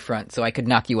to be in front so I could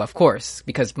knock you off course,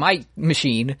 because my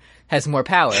machine has more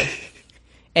power.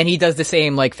 And he does the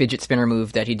same like fidget spinner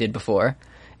move that he did before.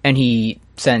 And he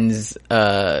sends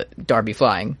Darby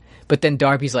flying. But then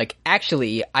Darby's like,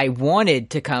 actually, I wanted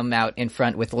to come out in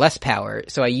front with less power,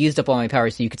 so I used up all my power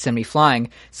so you could send me flying,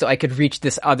 so I could reach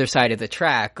this other side of the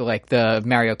track, like the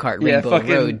Mario Kart Rainbow fucking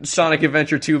Road. Sonic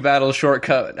Adventure 2 battle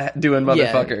shortcut doing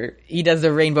motherfucker. Yeah, he does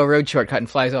the Rainbow Road shortcut and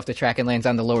flies off the track and lands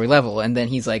on the lower level, and then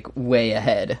he's like way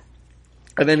ahead.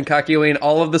 And then Kakyoin,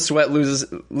 all of the sweat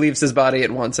leaves his body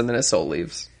at once, and then his soul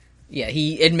leaves. Yeah,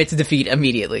 he admits defeat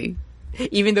immediately.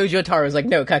 Even though Jotaro's like,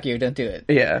 no, Kakyo, don't do it.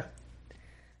 Yeah.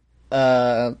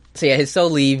 So yeah, his soul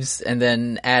leaves, and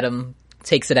then Adam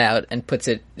takes it out and puts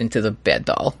it into the bad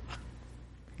doll.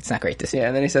 It's not great to see. Yeah,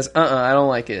 and then he says, I don't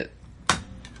like it.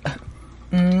 I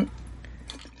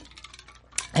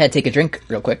had to take a drink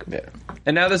real quick. Yeah.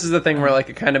 And now this is the thing where like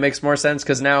it kind of makes more sense,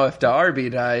 because now if Darby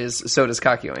dies, so does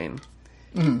Kakyoin.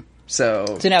 Mm-hmm.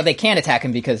 So now they can't attack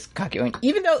him because Kakyoin,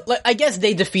 even though like, I guess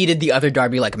they defeated the other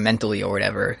Darby like mentally or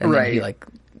whatever, and right? Then he, like,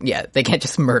 yeah, they can't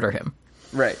just murder him,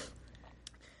 right?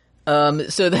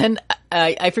 So then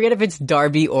I forget if it's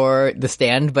Darby or the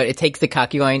stand, but it takes the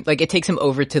Kakyoin, like it takes him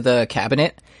over to the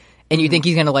cabinet, and you think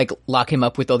he's gonna like lock him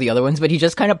up with all the other ones, but he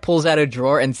just kind of pulls out a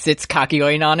drawer and sits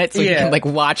Kakyoin on it so he can like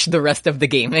watch the rest of the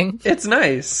gaming. It's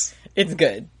nice. It's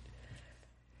good.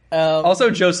 Also,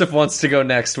 Joseph wants to go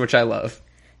next, which I love.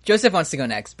 Joseph wants to go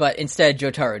next, but instead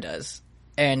Jotaro does.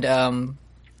 And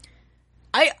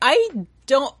I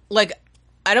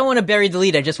don't want to bury the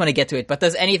lead, I just want to get to it, but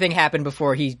does anything happen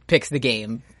before he picks the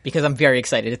game? Because I'm very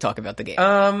excited to talk about the game.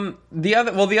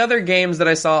 The other games that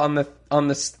I saw on the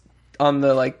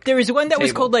like, there was one that table.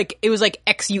 was called like, it was like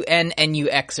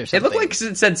XUNNUX or something. It looked like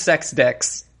it said Sex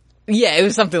Dex. Yeah, it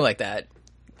was something like that.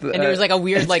 And there was like a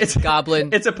weird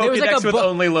goblin. It's a Pokédex with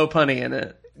only low punny in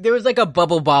it. There was like a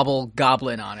Bubble Bobble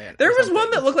goblin on it. There was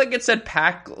one that looked like it said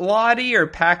Pack Lottie or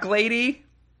Pack Lady.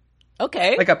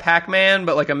 Okay. Like a Pac-Man,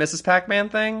 but like a Mrs. Pac-Man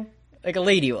thing. Like a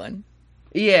lady one.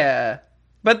 Yeah.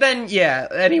 But then, yeah,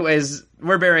 anyways,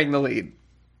 we're burying the lead.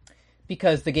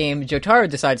 Because the game, Jotaro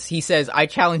decides, he says, I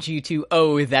challenge you to,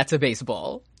 oh, that's a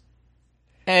baseball.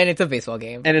 And it's a baseball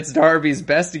game. And it's Darby's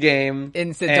best game.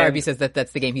 And so Darby says that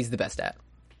that's the game he's the best at.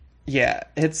 Yeah,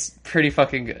 it's pretty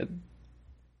fucking good.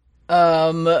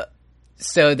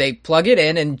 So they plug it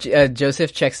in, and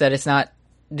Joseph checks that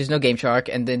there's no Game Shark,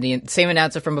 and then the same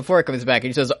announcer from before comes back, and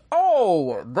he says,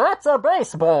 oh, that's a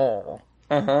baseball!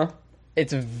 Uh-huh.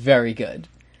 It's very good.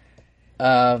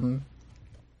 So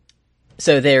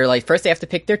they're like, first they have to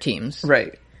pick their teams.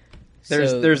 Right.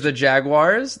 There's the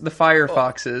Jaguars, the Fire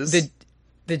Foxes.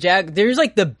 There's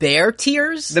like the Bear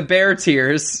Tiers. The Bear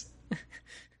Tiers.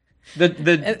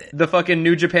 The fucking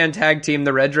New Japan tag team,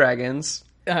 the Red Dragons,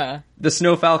 the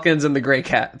Snow Falcons, and the Grey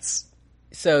Cats.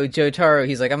 So Jotaro,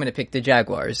 he's like, I'm going to pick the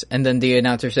Jaguars. And then the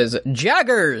announcer says,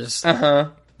 Jaggers!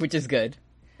 Which is good.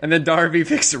 And then Darby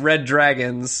picks Red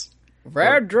Dragons.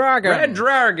 Red Dragon! Red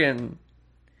Dragon!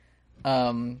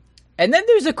 And then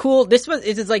there's a cool... This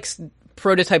is like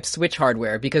prototype Switch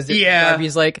hardware, because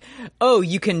Darby's like, oh,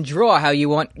 you can draw how you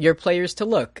want your players to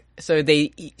look. So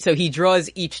he draws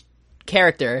each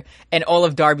character, and all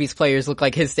of Darby's players look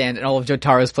like his stand, and all of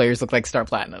Jotaro's players look like Star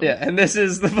Platinum. Yeah, and this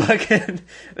is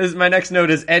my next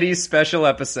note is Eddie's special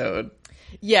episode.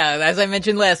 Yeah, as I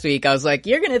mentioned last week, I was like,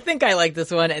 you're gonna think I like this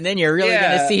one, and then you're really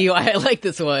gonna see why I like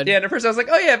this one. Yeah, and at first I was like,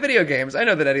 oh yeah, video games. I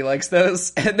know that Eddie likes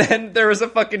those. And then there was a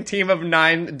fucking team of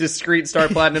 9 discrete Star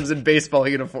Platinums in baseball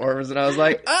uniforms, and I was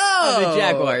like, oh! The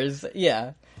Jaguars,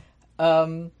 yeah.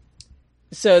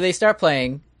 So they start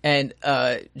playing, and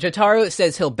Jotaro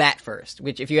says he'll bat first,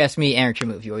 which, if you ask me, amateur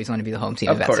move. You always want to be the home team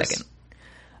and bat second.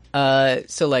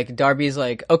 So like Darby's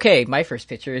like, okay, my first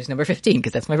pitcher is number 15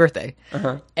 because that's my birthday.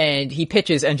 And he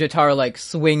pitches, and Jotaro like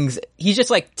swings. He's just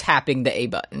like tapping the A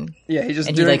button. Yeah, he's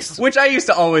just doing, which I used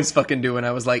to always fucking do when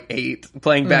I was like 8,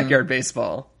 playing backyard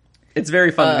baseball. It's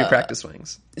very fun to do practice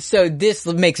swings. So this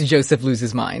makes Joseph lose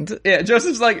his mind. Yeah,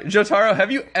 Joseph's like, Jotaro,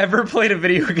 have you ever played a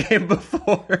video game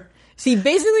before? See,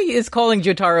 basically is calling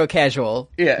Jotaro casual.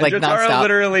 Yeah, like Jotaro nonstop.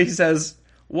 Literally says,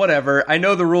 whatever, I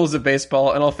know the rules of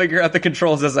baseball, and I'll figure out the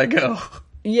controls as I go.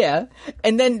 Yeah,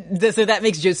 and then, so that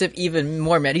makes Joseph even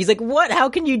more mad. He's like, what? How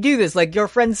can you do this? Like, your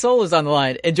friend's soul is on the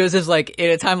line. And Joseph's like, in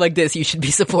a time like this, you should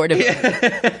be supportive of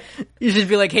it. You should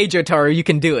be like, hey, Jotaro, you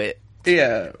can do it.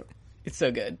 Yeah. It's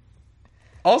so good.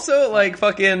 Also, like,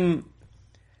 fucking,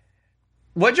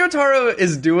 what Jotaro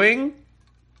is doing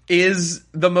is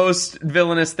the most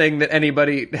villainous thing that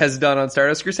anybody has done on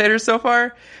Stardust Crusaders so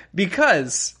far,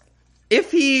 because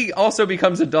if he also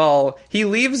becomes a doll, he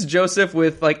leaves Joseph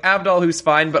with, like, Abdal, who's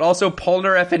fine, but also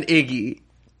Polnareff and Iggy.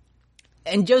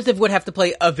 And Joseph would have to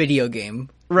play a video game,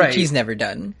 which he's never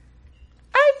done.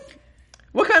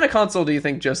 What kind of console do you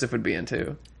think Joseph would be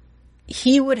into?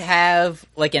 He would have,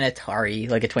 like, an Atari,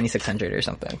 like a 2600 or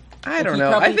something. I don't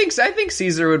know. I think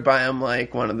Caesar would buy him,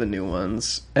 like, one of the new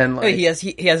ones. And like, he has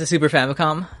a Super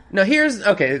Famicom? No,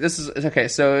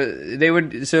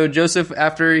 so Joseph,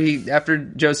 after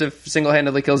Joseph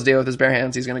single-handedly kills Dio with his bare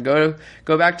hands, he's gonna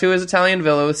go back to his Italian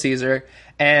villa with Caesar,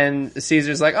 and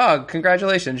Caesar's like, oh,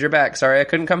 congratulations, you're back. Sorry I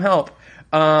couldn't come help.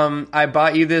 I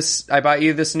bought you this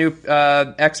new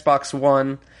Xbox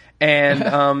One,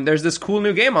 and there's this cool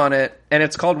new game on it, and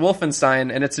it's called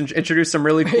Wolfenstein, and it's introduced some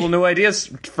really cool new ideas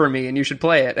for me, and you should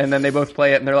play it. And then they both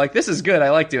play it, and they're like, this is good, I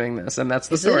like doing this, and that's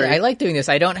the story. I like doing this.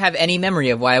 I don't have any memory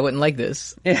of why I wouldn't like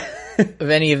this. Yeah. Of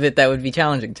any of it that would be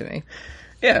challenging to me.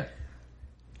 Yeah.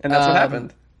 And that's what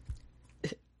happened.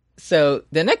 So,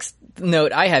 the next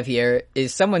note I have here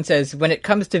is someone says, when it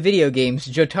comes to video games,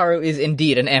 Jotaro is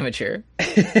indeed an amateur.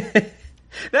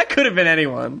 That could have been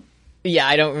anyone. Yeah,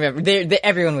 I don't remember.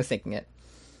 Everyone was thinking it.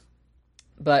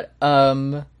 But,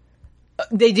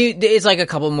 they do, it's like a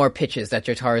couple more pitches that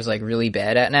Jotaro's like really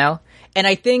bad at now. And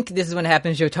I think this is when it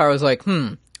happens, Jotaro's like,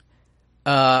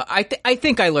 I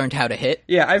think I learned how to hit.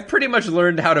 Yeah, I've pretty much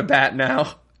learned how to bat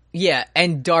now. Yeah,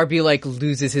 and Darby like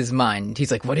loses his mind.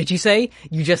 He's like, what did you say?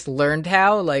 You just learned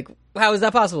how? Like, how is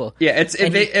that possible? Yeah, at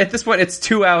this point, it's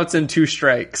 2 outs and 2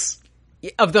 strikes.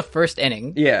 Of the first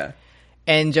inning. Yeah.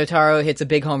 And Jotaro hits a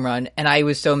big home run, and I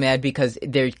was so mad because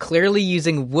they're clearly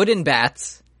using wooden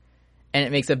bats, and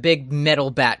it makes a big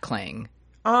metal bat clang.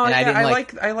 Oh, and yeah,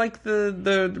 I like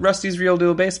the Rusty's Real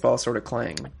Deal Baseball sort of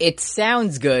clang. It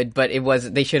sounds good, but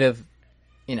they should have,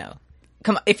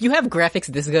 come on, if you have graphics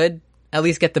this good, at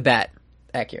least get the bat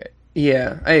accurate.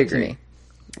 Yeah, I agree.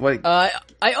 I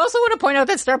also want to point out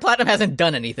that Star Platinum hasn't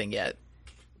done anything yet.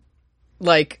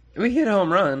 Like, we hit a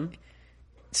home run.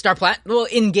 Star Platinum, well,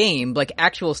 in game, like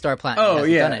actual Star Platinum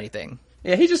hasn't done anything.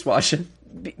 Yeah, he's just watching.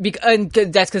 And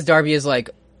that's because Darby is like,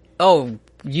 oh,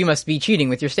 you must be cheating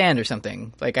with your stand or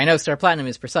something. Like, I know Star Platinum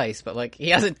is precise, but like,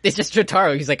 he hasn't. It's just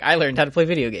Jotaro. He's like, I learned how to play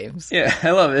video games. Yeah,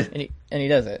 I love it. And he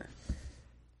does it.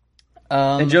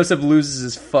 And Joseph loses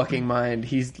his fucking mind.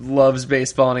 He loves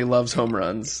baseball and he loves home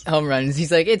runs.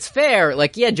 He's like, it's fair.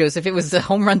 Like, yeah, Joseph, it was a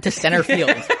home run to center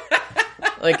field.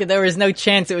 Like, there was no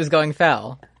chance it was going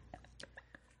foul.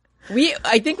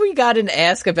 I think we got an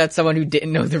ask about someone who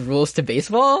didn't know the rules to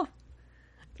baseball.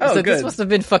 Oh, so good. This must have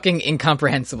been fucking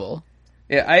incomprehensible.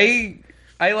 Yeah, I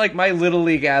like, my Little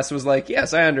League ass was like,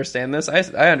 yes, I understand this.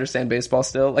 I understand baseball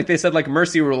still. Like, they said, like,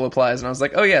 mercy rule applies, and I was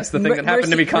like, oh yes, the thing that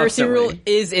happened to me constantly. Mercy rule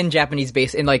is in Japanese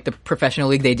in like, the professional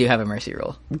league, they do have a mercy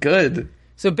rule. Good.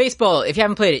 So baseball, if you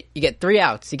haven't played it, you get 3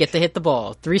 outs. You get to hit the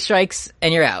ball. 3 strikes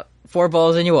and you're out. 4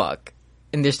 balls and you walk.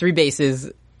 And there's 3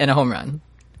 bases and a home run.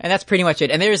 And that's pretty much it.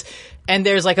 And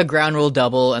there's like a ground rule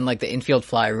double and like the infield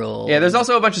fly rule. Yeah, there's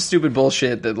also a bunch of stupid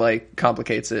bullshit that like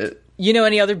complicates it. You know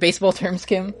any other baseball terms,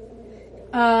 Kim?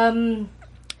 Holding.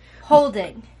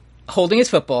 Holding is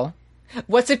football.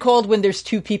 What's it called when there's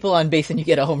 2 people on base and you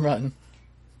get a home run?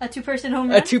 A 2-person home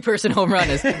run? A 2-person home run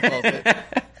is called it. Isn't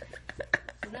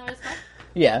that what it's called?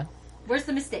 Yeah. Where's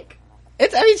the mistake?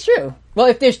 It's true. Well,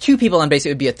 if there's 2 people on base, it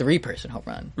would be a 3-person home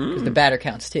run. Because the batter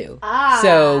counts too.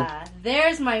 So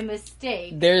there's my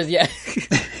mistake. there's, yeah.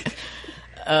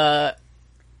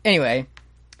 Anyway.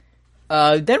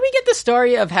 Then we get the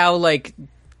story of how, like,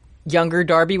 younger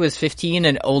Darby was 15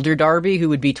 and older Darby, who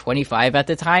would be 25 at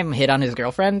the time, hit on his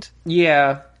girlfriend.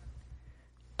 Yeah.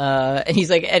 And he's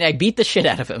like, and I beat the shit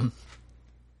out of him.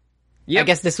 Yep. I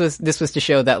guess this was to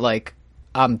show that, like,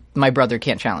 my brother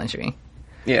can't challenge me.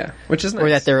 Yeah, which is nice. Or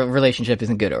that their relationship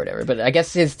isn't good or whatever. But I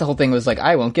guess the whole thing was like,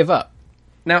 I won't give up.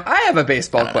 Now, I have a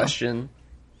baseball question.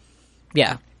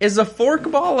 Yeah. Is a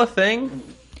forkball a thing?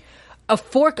 A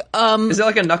fork, Is it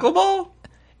like a knuckleball?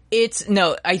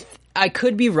 no, I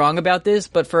could be wrong about this,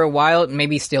 but for a while,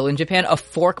 maybe still in Japan, a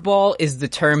forkball is the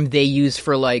term they use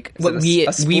for, like, what we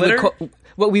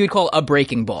would call a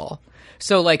breaking ball.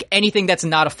 So, like, anything that's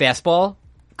not a fastball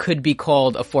could be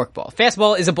called a forkball.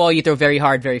 Fastball is a ball you throw very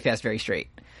hard, very fast, very straight.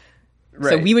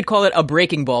 Right. So we would call it a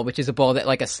breaking ball, which is a ball that,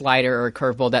 like, a slider or a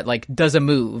curveball that, like, does a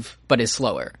move, but is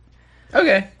slower.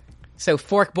 Okay. So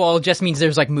forkball just means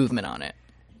there's, like, movement on it.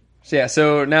 Yeah,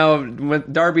 so now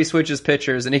when Darby switches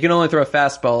pitchers, and he can only throw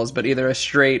fastballs, but either a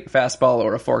straight fastball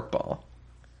or a forkball.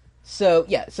 So,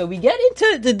 yeah, so we get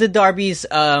into the Darby's,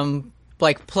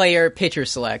 like, player-pitcher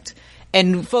select.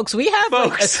 And, folks, we have,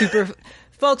 like,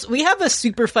 Folks, we have a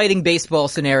super fighting baseball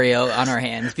scenario on our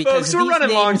hands. Because Folks, we're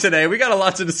running long today. We got a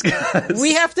lot to discuss.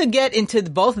 We have to get into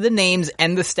both the names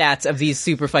and the stats of these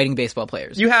super fighting baseball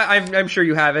players. You have, I'm sure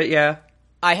you have it, yeah.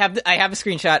 I have a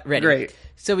screenshot ready. Great.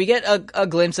 So we get a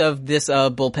glimpse of this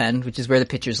bullpen, which is where the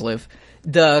pitchers live.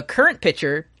 The current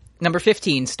pitcher, number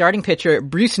 15, starting pitcher,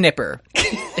 Bruce Nipper.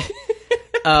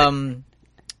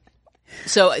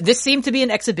 So this seemed to be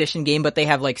an exhibition game, but they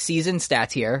have, like, season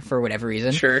stats here for whatever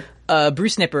reason. Sure.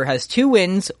 Bruce Nipper has 2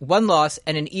 wins, 1 loss,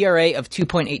 and an ERA of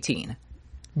 2.18.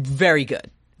 Very good.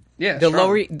 Yeah, The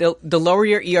strong. lower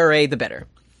your ERA, the better.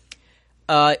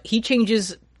 He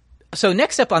changes. So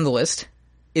next up on the list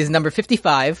is number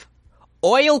 55,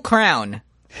 Oil Crown.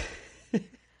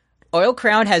 Oil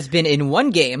Crown has been in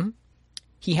 1 game.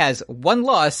 He has 1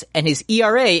 loss, and his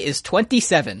ERA is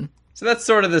 27. So that's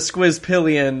sort of the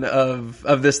Squizpillion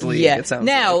of this league, Yeah. it sounds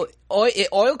Now, like.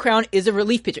 Oil Crown is a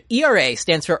relief pitcher. ERA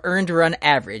stands for earned run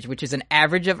average, which is an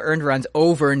average of earned runs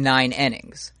over 9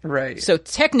 innings. Right. So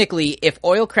technically, if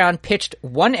Oil Crown pitched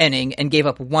 1 inning and gave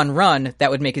up 1 run, that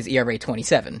would make his ERA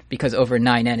 27, because over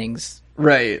 9 innings,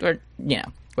 Right. or, you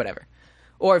know, whatever.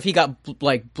 Or if he got,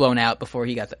 like, blown out before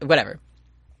he got whatever.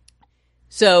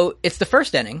 So, it's the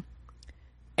first inning.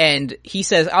 And he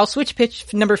says, I'll switch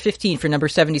pitch number 15 for number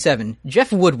 77,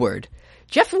 Jeff Woodward.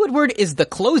 Jeff Woodward is the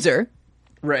closer,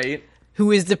 Right.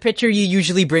 who is the pitcher you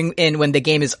usually bring in when the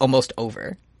game is almost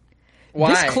over.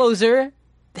 Why? This closer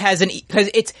has because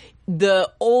it's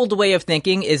the old way of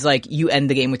thinking is like you end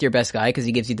the game with your best guy because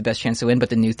he gives you the best chance to win. But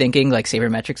the new thinking, like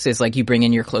sabermetrics, is like you bring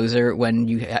in your closer when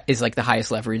is like the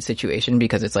highest leverage situation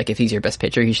because it's like if he's your best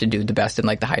pitcher, he should do the best in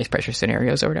like the highest pressure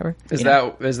scenarios or whatever. Is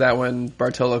that when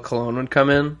Bartolo Colon would come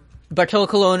in? Bartolo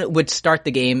Colon would start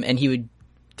the game and he would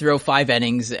throw 5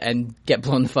 innings and get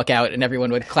blown the fuck out, and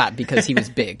everyone would clap because he was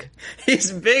big.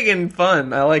 He's big and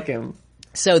fun. I like him.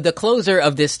 So the closer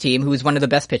of this team, who is one of the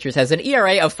best pitchers, has an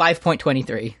ERA of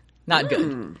 5.23. Not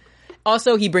good.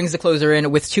 Also, he brings the closer in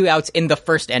with 2 outs in the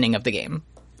first inning of the game.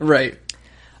 Right.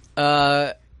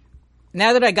 Now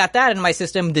that I got that in my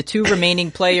system, the 2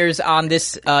 remaining players on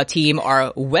this team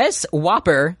are Wes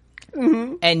Whopper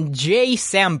and Jay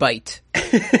Sambite.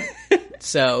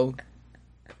 So,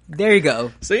 there you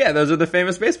go. So yeah, those are the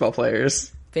famous baseball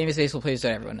players. Famous baseball players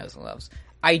that everyone knows and loves.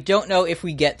 I don't know if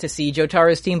we get to see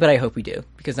Jotaro's team, but I hope we do,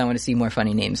 because I want to see more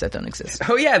funny names that don't exist.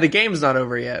 Oh yeah, the game's not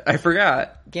over yet. I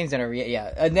forgot. Game's not over yet,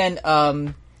 yeah. And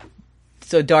then,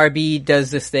 so Darby does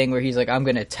this thing where he's like, I'm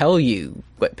going to tell you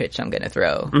what pitch I'm going to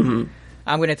throw. Mm-hmm.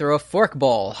 I'm going to throw a fork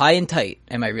ball high and tight.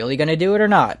 Am I really going to do it or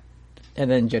not? And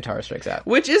then Jotaro strikes out.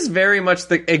 Which is very much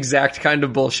the exact kind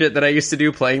of bullshit that I used to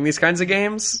do playing these kinds of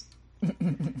games.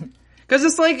 Because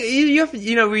it's like,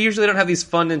 we usually don't have these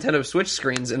fun Nintendo Switch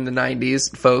screens in the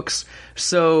 90s, folks.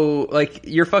 So, like,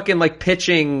 your fucking, like,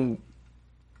 pitching,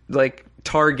 like,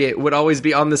 target would always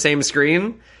be on the same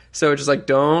screen. So it's just like,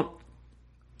 don't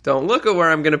look at where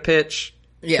I'm going to pitch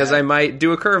because I might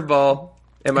do a curveball.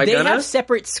 Am I They gonna? have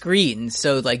separate screens,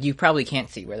 so like you probably can't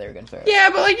see where they're going to throw it.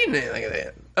 Yeah, but like, you know,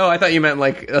 like, oh, I thought you meant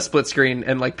like a split screen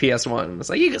and like PS1. It's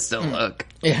like, you can still look.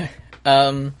 Yeah.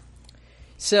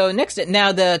 So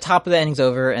now the top of the inning's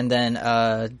over, and then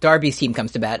Darby's team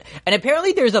comes to bat. And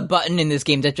apparently there's a button in this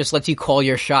game that just lets you call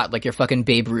your shot like you're fucking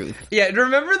Babe Ruth. Yeah,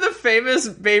 remember the famous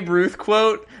Babe Ruth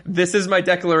quote, "This is my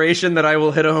declaration that I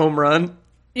will hit a home run"?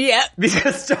 Yeah.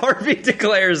 Because Darby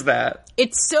declares that.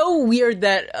 It's so weird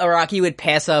that Araki would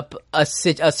pass up a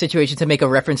situation to make a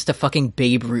reference to fucking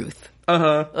Babe Ruth.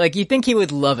 Uh-huh. Like, you'd think he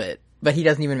would love it, but he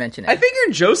doesn't even mention it. I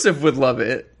figure Joseph would love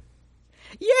it.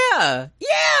 Yeah!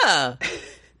 Yeah!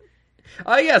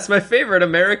 Oh, yes, my favorite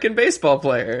American baseball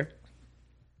player.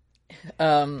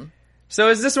 So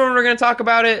is this when we're going to talk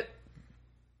about it?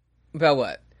 About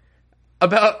what?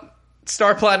 About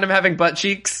Star Platinum having butt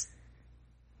cheeks?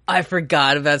 I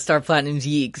forgot about Star Platinum's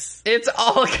yeeks. It's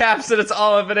all caps and it's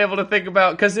all I've been able to think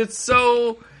about because it's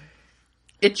so...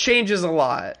 It changes a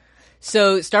lot.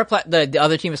 So the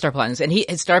other team is Star Platinums, and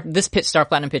this Star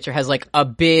Platinum pitcher has like a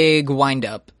big wind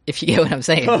up, if you get what I'm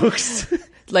saying. Folks.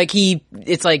 It's like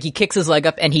he kicks his leg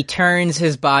up and he turns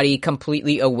his body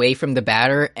completely away from the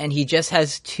batter, and he just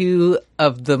has two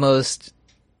of the most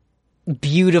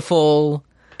beautiful...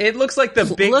 It looks like the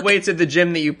big weights at the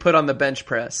gym that you put on the bench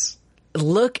press.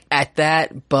 Look at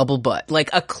that bubble butt.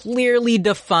 Like a clearly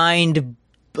defined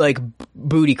like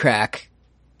booty crack.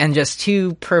 And just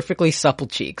two perfectly supple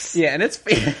cheeks. Yeah, and it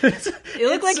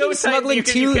looked like he was smuggling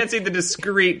you can't see the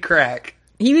discreet crack.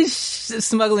 He was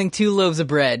smuggling 2 loaves of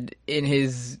bread in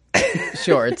his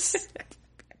shorts.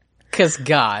 'Cause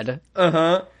God.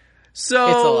 Uh-huh. So...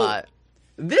 It's a lot.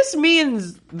 This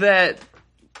means that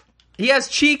he has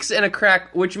cheeks and a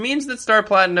crack, which means that Star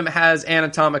Platinum has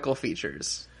anatomical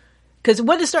features. Because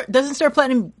what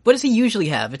does he usually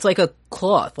have? It's like a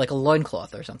cloth, like a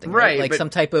loincloth or something. Right? Like some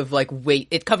type of like weight.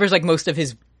 It covers like most of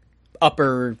his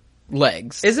upper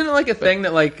legs. Isn't it like a thing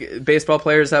that like baseball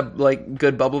players have like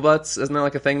good bubble butts? Isn't there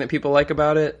like a thing that people like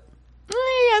about it?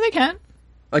 Yeah, they can.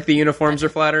 Like the uniforms are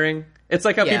flattering? It's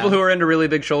like how people who are into really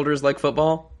big shoulders like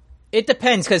football? It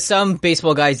depends, because some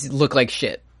baseball guys look like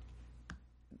shit.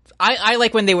 I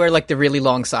like when they wear like the really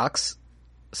long socks.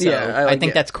 So yeah, I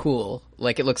think that's cool.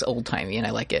 Like, it looks old-timey, and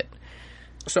I like it.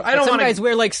 So I don't Some guys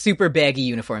wear, like, super baggy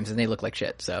uniforms, and they look like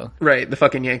shit, so... Right, the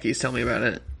fucking Yankees, tell me about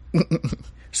it.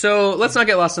 So, let's not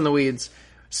get lost in the weeds.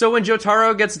 So when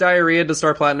Jotaro gets diarrhea, does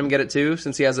Star Platinum get it too,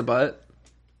 since he has a butt?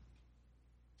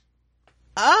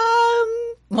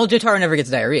 Well, Jotaro never gets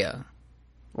diarrhea.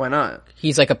 Why not?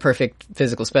 He's like a perfect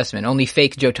physical specimen. Only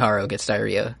fake Jotaro gets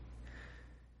diarrhea.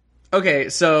 Okay,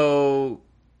 so...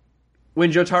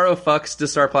 When Jotaro fucks,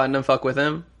 does Star Platinum fuck with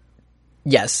him?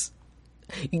 Yes.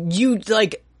 He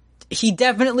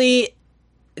definitely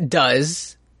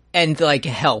does, and, like,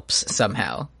 helps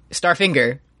somehow.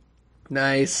 Starfinger.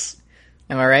 Nice.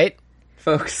 Am I right?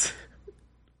 Folks.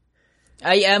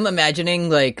 I am imagining,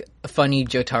 like, a funny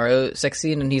Jotaro sex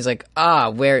scene, and he's like,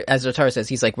 as Jotaro says,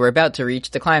 he's like, we're about to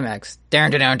reach the climax. That's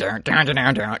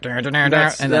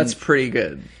pretty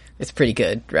good. It's pretty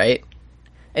good, right?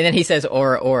 And then he says,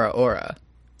 aura, aura, aura.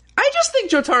 I just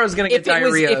think Jotaro's gonna get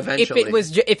diarrhea eventually.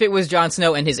 If it was Jon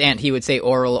Snow and his aunt, he would say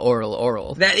oral, oral,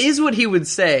 oral. That is what he would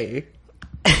say.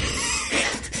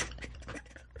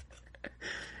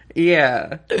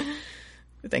 Yeah.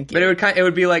 Thank you. But it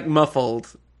would be like muffled.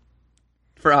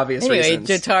 For obvious reasons.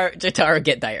 Anyway, Jotaro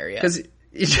get diarrhea. Because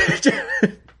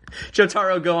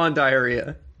Jotaro go on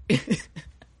diarrhea.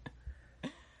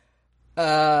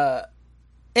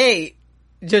 Hey,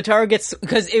 Jotaro gets...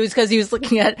 Because he was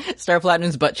looking at Star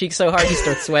Platinum's butt cheek so hard he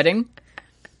starts sweating.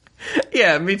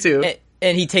 Yeah, me too.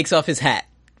 And he takes off his hat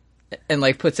and,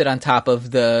 like, puts it on top of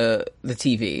the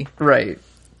TV. Right.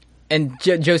 And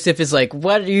Joseph is like,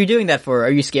 what are you doing that for?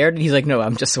 Are you scared? And he's like, no,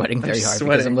 I'm just sweating very hard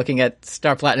because I'm looking at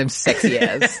Star Platinum's sexy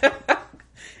ass.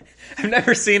 I've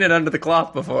never seen it under the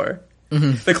cloth before.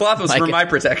 Mm-hmm. The cloth was for my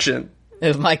protection.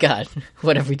 Oh my god,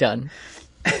 what have we done?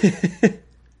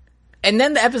 And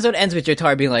then the episode ends with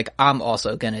Jotaro being like, I'm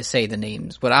also gonna say the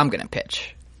names, what I'm gonna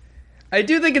pitch. I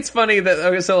do think it's funny that,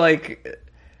 okay, so, like,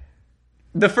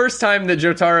 the first time that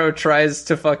Jotaro tries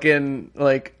to fucking,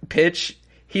 like, pitch,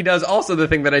 he does also the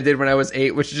thing that I did when I was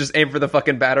 8, which is just aim for the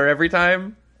fucking batter every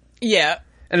time. Yeah.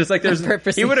 And it's like,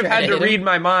 he would have had to read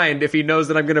my mind if he knows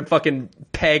that I'm gonna fucking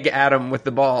peg at him with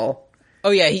the ball. Oh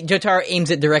yeah, Jotaro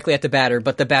aims it directly at the batter,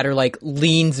 but the batter, like,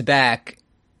 leans back.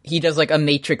 He does, like, a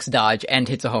Matrix dodge and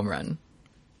hits a home run.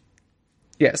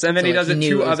 Yes, and then he does it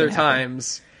 2 other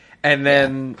times, and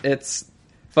then it's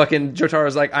fucking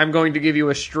Jotaro's like, I'm going to give you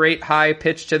a straight high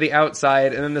pitch to the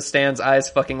outside, and then the Stan's eyes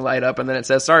fucking light up, and then it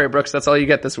says, sorry, Brooks, that's all you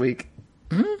get this week.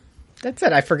 That's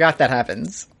it. I forgot that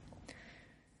happens.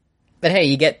 But hey,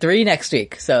 you get 3 next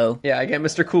week, so... Yeah, I get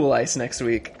Mr. Cool Ice next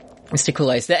week. Mr.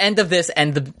 Cool Ice. The end of this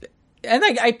and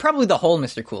I probably the whole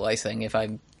Mr. Cool Ice thing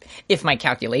if my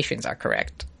calculations are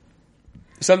correct.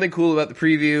 Something cool about the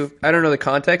preview, I don't know the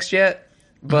context yet,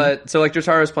 but so like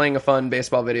Jotaro's playing a fun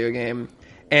baseball video game,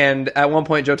 and at one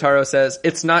point Jotaro says,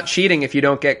 it's not cheating if you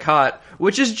don't get caught,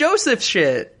 which is Joseph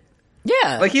shit.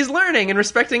 Yeah. Like, he's learning and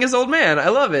respecting his old man. I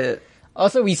love it.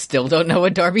 Also, we still don't know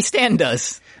what Darby Stan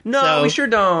does. No, So, we sure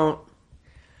don't.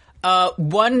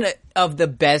 one of the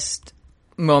best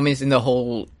moments in the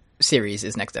whole series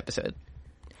is next episode.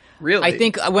 Really? I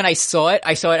think when I saw it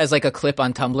as like a clip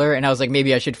on Tumblr, and I was like,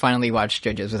 maybe I should finally watch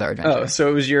JoJo's Bizarre Adventure. Oh, so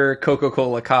it was your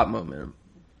Coca-Cola cop moment.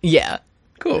 Yeah.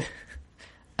 Cool.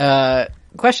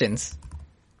 Questions.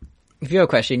 If you have a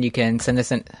question, you can send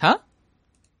us Huh?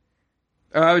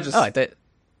 I was just... Oh, I thought...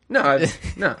 No.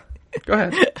 Go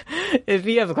ahead. If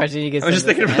you have a question, you can I was just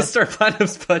send thinking us about Star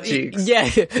Platinum's butt cheeks. Yeah,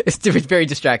 it's very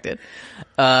distracted.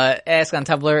 Ask on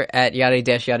Tumblr at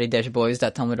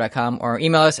yada-boys.tumblr.com or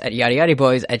email us at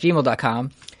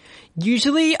yada-boys@gmail.com.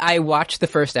 Usually I watch the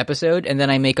first episode and then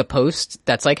I make a post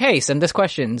that's like, hey, send us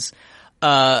questions.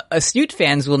 Astute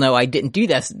fans will know I didn't do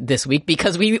this week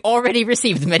because we already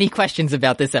received many questions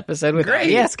about this episode without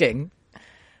me asking.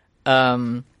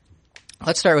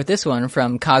 Let's start with this one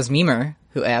from Cosmemer,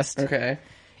 who asked, Okay.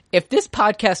 if this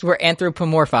podcast were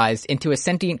anthropomorphized into a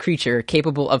sentient creature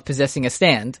capable of possessing a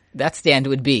stand, that stand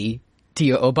would be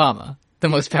Dio Obama, the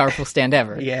most powerful stand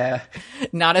ever. Yeah.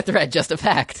 Not a threat, just a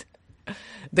fact.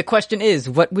 The question is,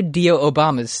 what would Dio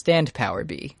Obama's stand power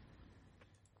be?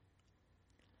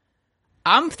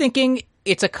 I'm thinking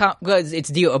because it's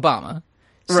Dio Obama.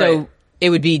 So Right.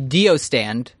 it would be Dio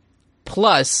stand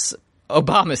plus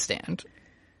Obama stand.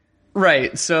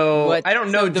 Right, so What- I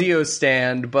don't know so the- Dio's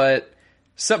stand, but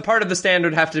some part of the stand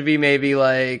would have to be maybe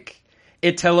like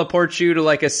it teleports you to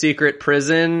like a secret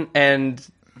prison, and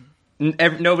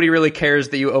nobody really cares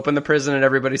that you open the prison, and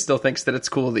everybody still thinks that it's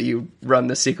cool that you run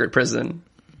the secret prison.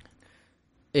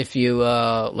 If you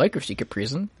like your secret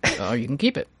prison, you can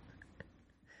keep it.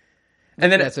 And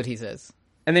then That's what he says.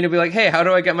 and then you'll be like, "Hey, how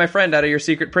do I get my friend out of your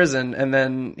secret prison?" And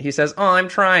then he says, "Oh, I'm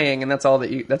trying," and that's all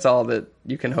that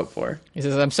you can hope for. He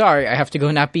says, I'm sorry, I have to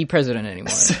go not be president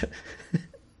anymore.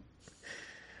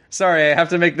 Sorry, I have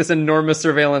to make this enormous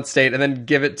surveillance state and then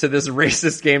give it to this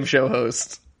racist game show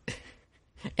host.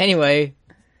 Anyway,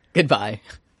 goodbye.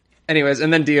 Anyways,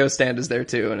 and then Dio's stand is there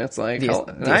too, and it's like,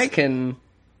 Dio's- I can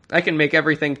make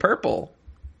everything purple.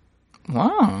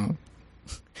 Wow.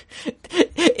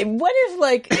 What if,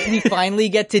 like, we finally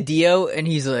get to Dio and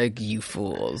he's like, you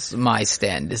fools, my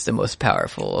stand is the most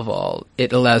powerful of all.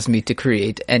 It allows me to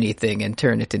create anything and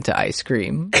turn it into ice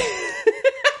cream.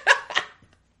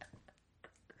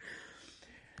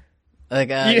 Like,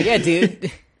 yeah,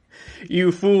 dude.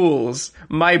 You fools,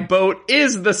 my boat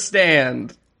is the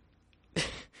stand.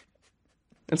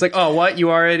 It's like, oh, what?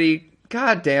 You already...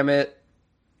 God damn it.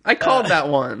 I called that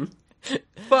one.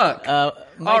 Fuck. All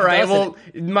right, well,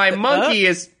 my monkey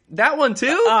is... That one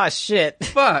too? Ah, shit.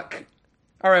 Fuck.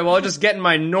 All right, well, I'll just get in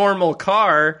my normal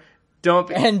car. Don't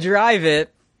be... And drive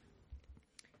it.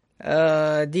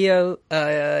 Dio,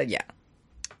 yeah.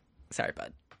 Sorry,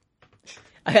 bud.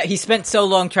 He spent so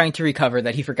long trying to recover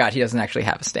that he forgot he doesn't actually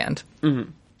have a stand.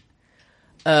 Mm-hmm.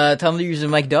 Tumblr user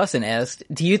Mike Dawson asked,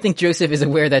 do you think Joseph is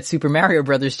aware that Super Mario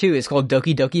Bros. 2 is called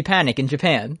Doki Doki Panic in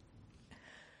Japan?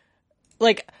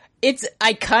 Like,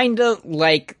 I kinda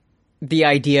like the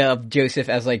idea of Joseph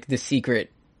as, like, the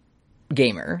secret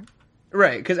gamer.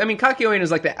 Right, because, I mean, Kakyoin is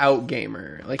like the out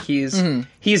gamer. Like, he's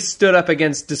stood up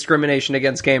against discrimination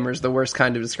against gamers, the worst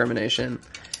kind of discrimination.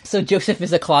 So Joseph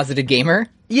is a closeted gamer?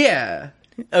 Yeah.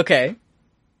 Okay.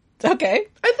 Okay.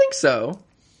 I think so.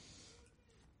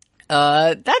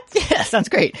 That sounds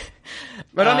great.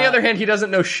 But on the other hand, he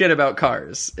doesn't know shit about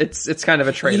cars. It's kind of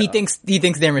a trade-off. He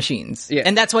thinks they're machines. Yeah.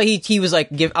 And that's why he was like,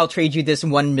 I'll trade you this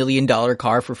 $1 million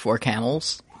car for 4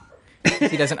 camels.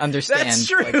 He doesn't understand. That's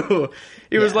true. Like,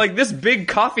 He was like, this big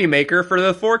coffee maker for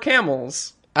the 4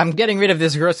 camels. I'm getting rid of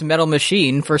this gross metal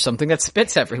machine for something that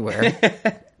spits everywhere.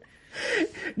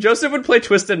 Joseph would play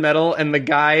Twisted Metal, and the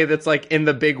guy that's like in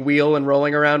the big wheel and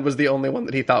rolling around was the only one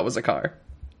that he thought was a car.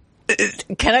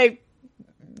 Can I...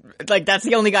 Like, that's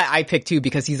the only guy I picked too,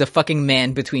 because he's a fucking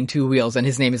man between 2 wheels, and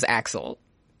his name is Axel.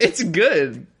 It's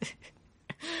good.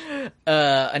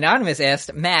 Anonymous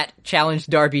asked, Matt challenged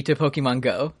Darby to Pokemon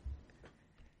Go.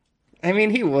 I mean,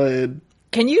 he would.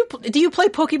 Do you play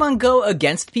Pokemon Go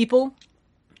against people?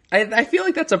 I feel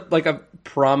like that's a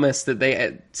promise that they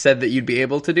had said that you'd be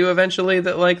able to do eventually.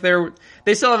 That like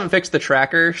they still haven't fixed the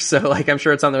tracker, so like I'm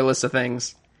sure it's on their list of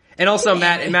things. And also,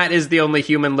 Matt is the only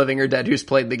human, living or dead, who's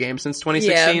played the game since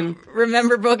 2016. Yeah,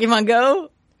 remember Pokemon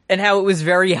Go? And how it was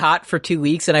very hot for 2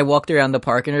 weeks, and I walked around the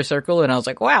park in a circle, and I was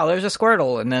like, wow, there's a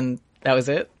Squirtle, and then that was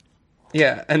it.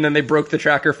 Yeah, and then they broke the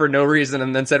tracker for no reason,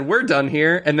 and then said, we're done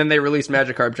here, and then they released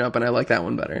Magikarp Jump, and I like that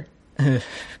one better.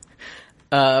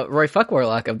 Roy Fuck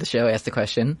Warlock of the show asked the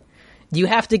question: you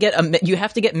have to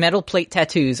get metal plate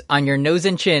tattoos on your nose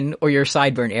and chin or your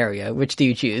sideburn area. Which do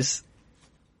you choose?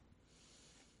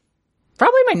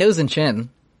 Probably my nose and chin.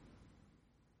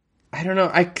 I don't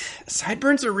know.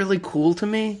 Sideburns are really cool to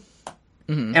me,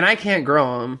 and I can't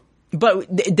grow them. But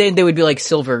then they would be like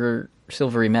silvery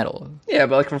metal. Yeah,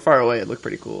 but like from far away, it'd look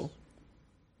pretty cool.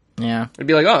 Yeah, It'd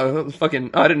be like, I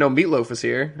didn't know Meatloaf was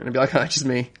here, and I'd be like, it's just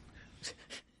me.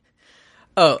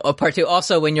 Oh, part two.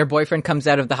 Also, when your boyfriend comes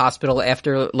out of the hospital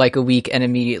after like a week and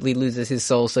immediately loses his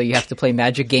soul, so you have to play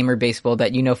Magic Gamer Baseball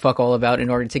that you know fuck all about in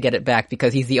order to get it back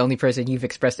because he's the only person you've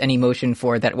expressed any emotion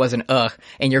for that wasn't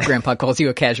and your grandpa calls you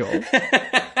a casual.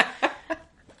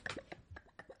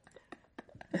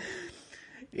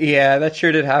 Yeah, that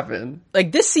sure did happen.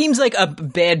 Like, this seems like a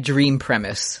bad dream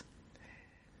premise.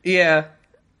 Yeah.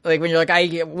 Like, when you're like,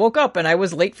 I woke up and I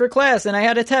was late for class and I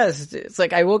had a test. It's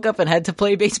like, I woke up and had to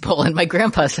play baseball and my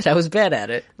grandpa said I was bad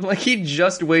at it. Like, he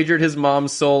just wagered his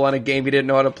mom's soul on a game he didn't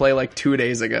know how to play like 2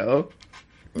 days ago.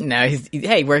 No,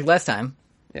 hey, worked last time.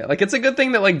 Yeah, like, it's a good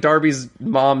thing that, like, Darby's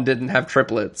mom didn't have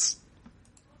triplets.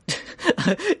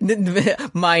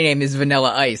 My name is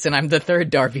Vanilla Ice and I'm the third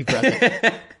Darby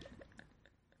brother.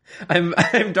 I'm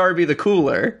Darby the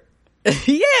cooler.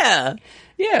 Yeah.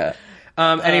 Yeah.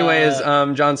 Anyways,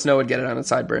 Jon Snow would get it on his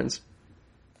sideburns.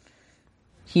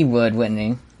 He would, wouldn't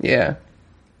he? Yeah.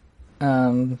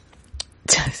 Tumblr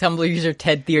user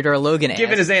Ted Theodore Logan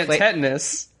Given his aunt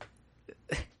tetanus.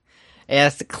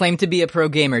 Asked, claim to be a pro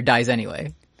gamer, dies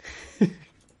anyway.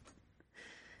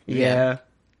 Yeah.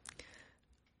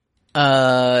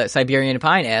 Siberian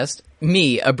Pine asked,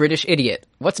 me, a British idiot.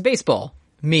 What's baseball?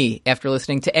 Me, after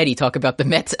listening to Eddie talk about the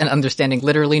Mets and understanding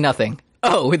literally nothing.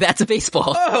 Oh, that's a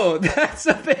baseball. Oh, that's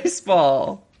a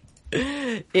baseball.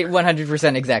 It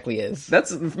 100% exactly is.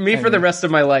 That's me for the rest of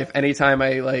my life. Anytime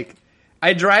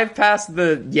I drive past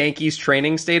the Yankees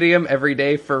training stadium every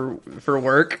day for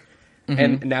work,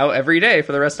 and now every day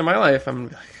for the rest of my life, I'm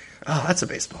like, oh, that's a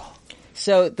baseball.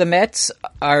 So the Mets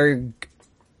are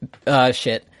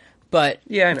shit, but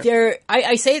yeah, I know.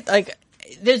 I say it like.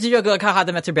 There's a joke like, haha,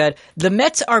 the Mets are bad. The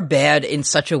Mets are bad in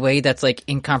such a way that's like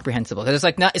incomprehensible. It's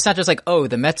like it's not just like, oh,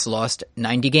 the Mets lost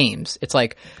 90 games. It's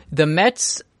like the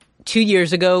Mets 2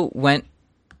 years ago went.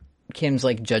 Kim's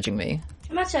like judging me.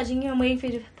 I'm not judging you. I'm waiting for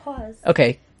you to pause.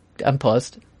 Okay, I'm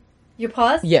paused. You're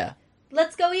paused? Yeah.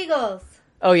 Let's go Eagles.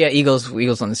 Oh yeah, Eagles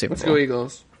won the Super Bowl. Let's go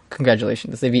Eagles.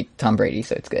 Congratulations, they beat Tom Brady,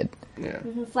 so it's good. Yeah.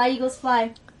 Fly Eagles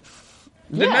fly.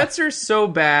 The Mets are so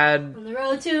bad. On the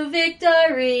road to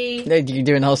victory. Hey, you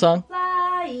doing the whole song?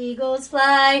 Fly, Eagles,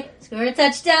 fly. Score a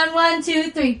touchdown, 1,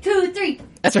 2, 3, 2, 3.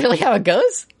 That's really how it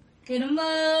goes? Hit 'em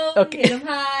low, Okay. hit 'em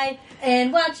high,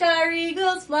 and watch our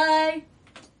Eagles fly.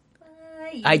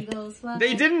 Fly, Eagles, fly.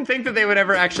 They didn't think that they would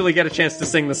ever actually get a chance to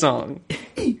sing the song.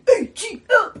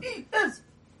 E-A-G-L-E-S.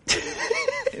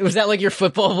 Was that like your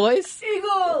football voice?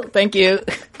 Eagles. Thank you.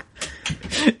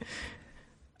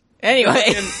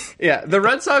 Anyway. Yeah, the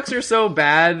Red Sox are so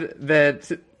bad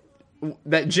that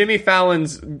Jimmy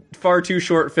Fallon's far too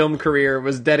short film career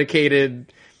was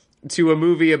dedicated to a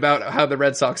movie about how the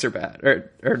Red Sox are bad.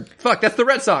 Or fuck, that's the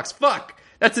Red Sox. Fuck,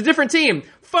 that's a different team.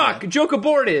 Fuck, joke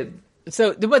aborted.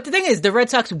 So, but the thing is, the Red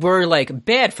Sox were, like,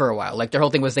 bad for a while. Like, their whole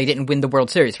thing was they didn't win the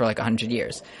World Series for, like, 100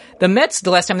 years. The Mets,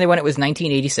 the last time they won it was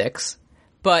 1986.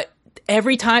 But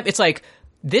every time, it's like,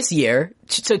 this year,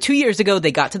 so 2 years ago,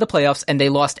 they got to the playoffs and they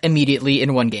lost immediately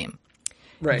in one game.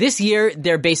 Right. This year,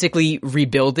 they're basically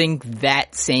rebuilding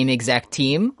that same exact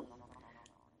team.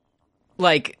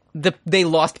 Like, they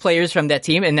lost players from that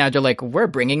team and now they're like, we're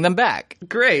bringing them back.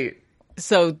 Great.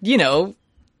 So, you know,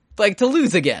 like, to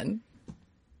lose again.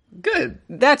 Good.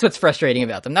 That's what's frustrating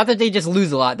about them. Not that they just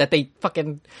lose a lot, that they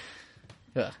fucking...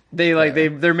 Ugh.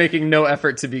 They're making no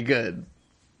effort to be good.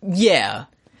 Yeah.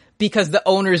 Because the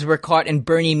owners were caught in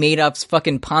Bernie Madoff's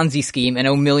fucking Ponzi scheme and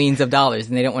owe millions of dollars,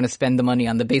 and they don't want to spend the money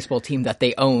on the baseball team that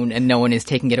they own, and no one is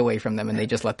taking it away from them, and they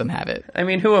just let them have it. I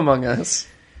mean, who among us?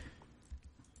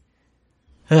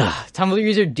 Tumblr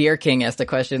user Deer King asked a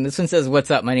question. This one says,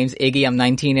 what's up? My name's Iggy, I'm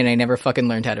 19, and I never fucking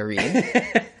learned how to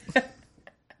read.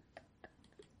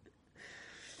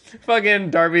 Fucking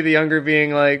Darby the Younger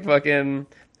being like, fucking...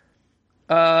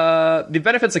 The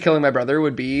benefits of killing my brother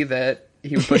would be that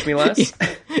he would push me less.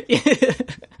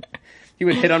 He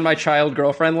would hit on my child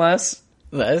girlfriend less.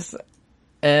 Less.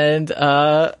 And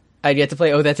I'd get to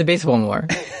play Oh, That's a Baseball more.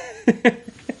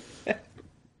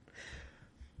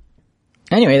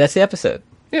 Anyway, that's the episode.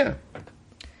 Yeah.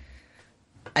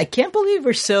 I can't believe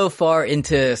we're so far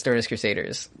into Stardust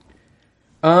Crusaders.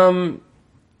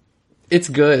 It's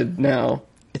good now.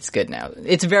 It's good now.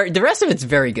 The rest of it's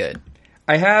very good.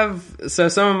 I have some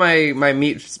of my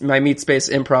meat space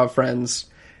improv friends.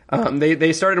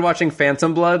 They started watching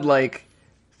Phantom Blood like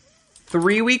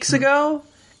 3 weeks ago,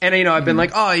 and I've been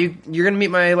like, oh, you're gonna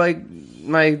meet my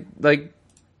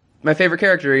favorite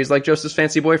character. He's like Joseph's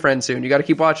fancy boyfriend soon. You got to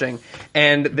keep watching.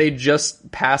 And they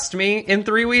just passed me in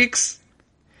 3 weeks,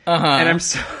 and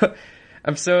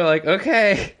I'm so like,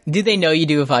 okay. Do they know you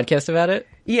do a podcast about it?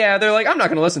 Yeah, they're like, I'm not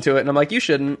gonna listen to it, and I'm like, you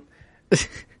shouldn't.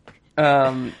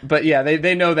 But yeah,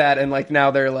 they know that, and like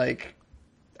now they're like,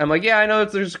 I'm like, yeah, I know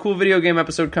there's a cool video game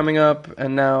episode coming up,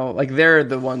 and now like they're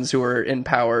the ones who are in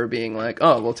power, being like,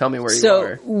 oh, well, tell me where you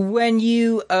are. So when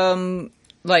you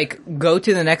like go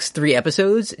to the next 3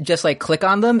 episodes, just like click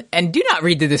on them and do not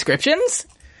read the descriptions.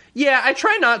 Yeah, I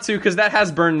try not to because that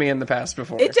has burned me in the past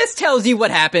before. It just tells you what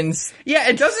happens. Yeah,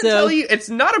 it doesn't tell you. It's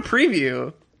not a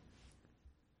preview.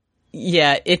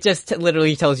 Yeah, it just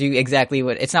literally tells you exactly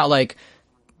what. It's not like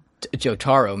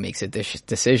Jotaro makes a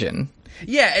decision.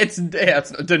 Yeah, it's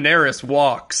Daenerys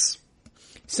walks.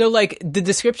 So, like, the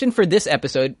description for this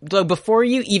episode, before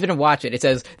you even watch it, it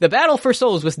says, the battle for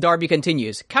souls with Darby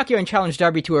continues. Kakyoin challenged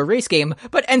Darby to a race game,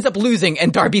 but ends up losing,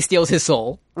 and Darby steals his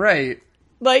soul. Right.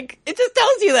 Like, it just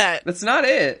tells you that. That's not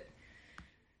it.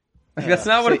 Like, that's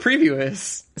not what a preview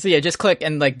is. So yeah, just click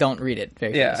and, like, don't read it.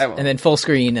 Very fast. I won't. And then full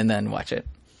screen, and then watch it.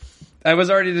 I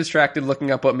was already distracted looking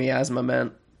up what miasma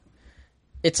meant.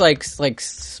 It's like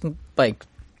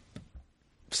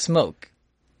smoke.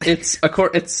 It's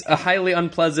a highly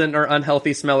unpleasant or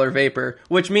unhealthy smell or vapor,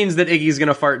 which means that Iggy's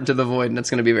gonna fart into the void, and it's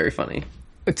gonna be very funny.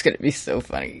 It's gonna be so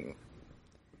funny.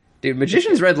 Dude,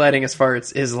 Magician's Red Lighting as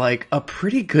farts is, like, a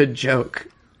pretty good joke.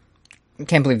 I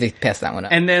can't believe they passed that one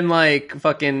up. And then, like,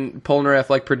 fucking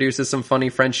Polnareff, like, produces some funny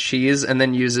French cheese and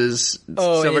then uses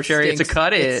Silver Chariot to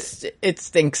cut it. It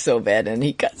stinks so bad, and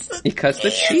he cuts the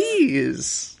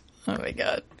cheese. Oh my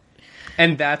god.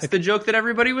 And that's the joke that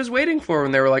everybody was waiting for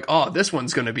when they were like, oh, this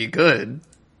one's gonna be good.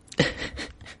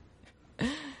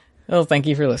 Well, thank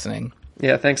you for listening.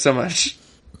 Yeah, thanks so much.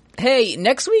 Hey,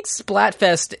 next week's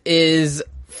Splatfest is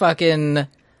fucking...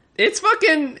 It's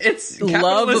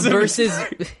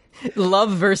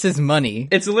love versus money.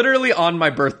 It's literally on my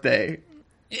birthday.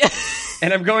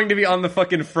 And I'm going to be on the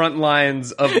fucking front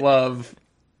lines of love,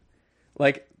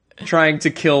 like, trying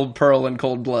to kill Pearl in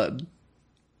cold blood.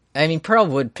 I mean, Pearl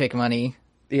would pick money.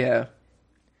 Yeah.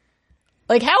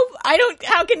 Like,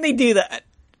 how can they do that?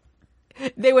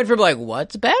 They went from, like,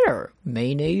 what's better,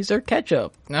 mayonnaise or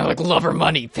ketchup? Now, like, love or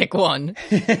money, pick one.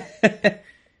 That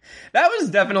was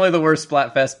definitely the worst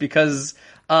Splatfest because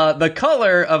the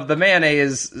color of the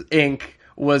mayonnaise ink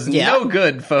was no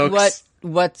good, folks.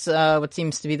 What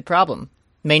seems to be the problem?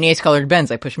 Mayonnaise colored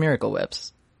Benz. I push Miracle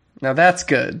Whips. Now that's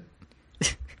good.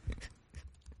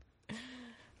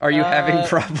 Are you having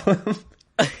problems?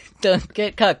 Don't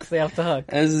get cucked. Stay off the hook.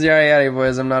 This is Yari Yari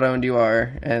Boys. I'm not owned. You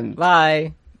are. And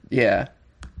bye. Yeah,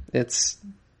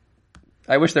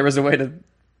 I wish there was a way to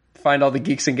find all the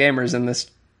geeks and gamers in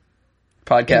this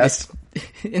podcast.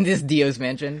 In this Dio's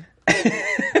mansion.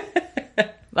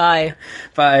 Bye.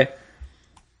 Bye.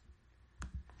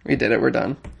 We did it. We're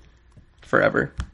done. Forever.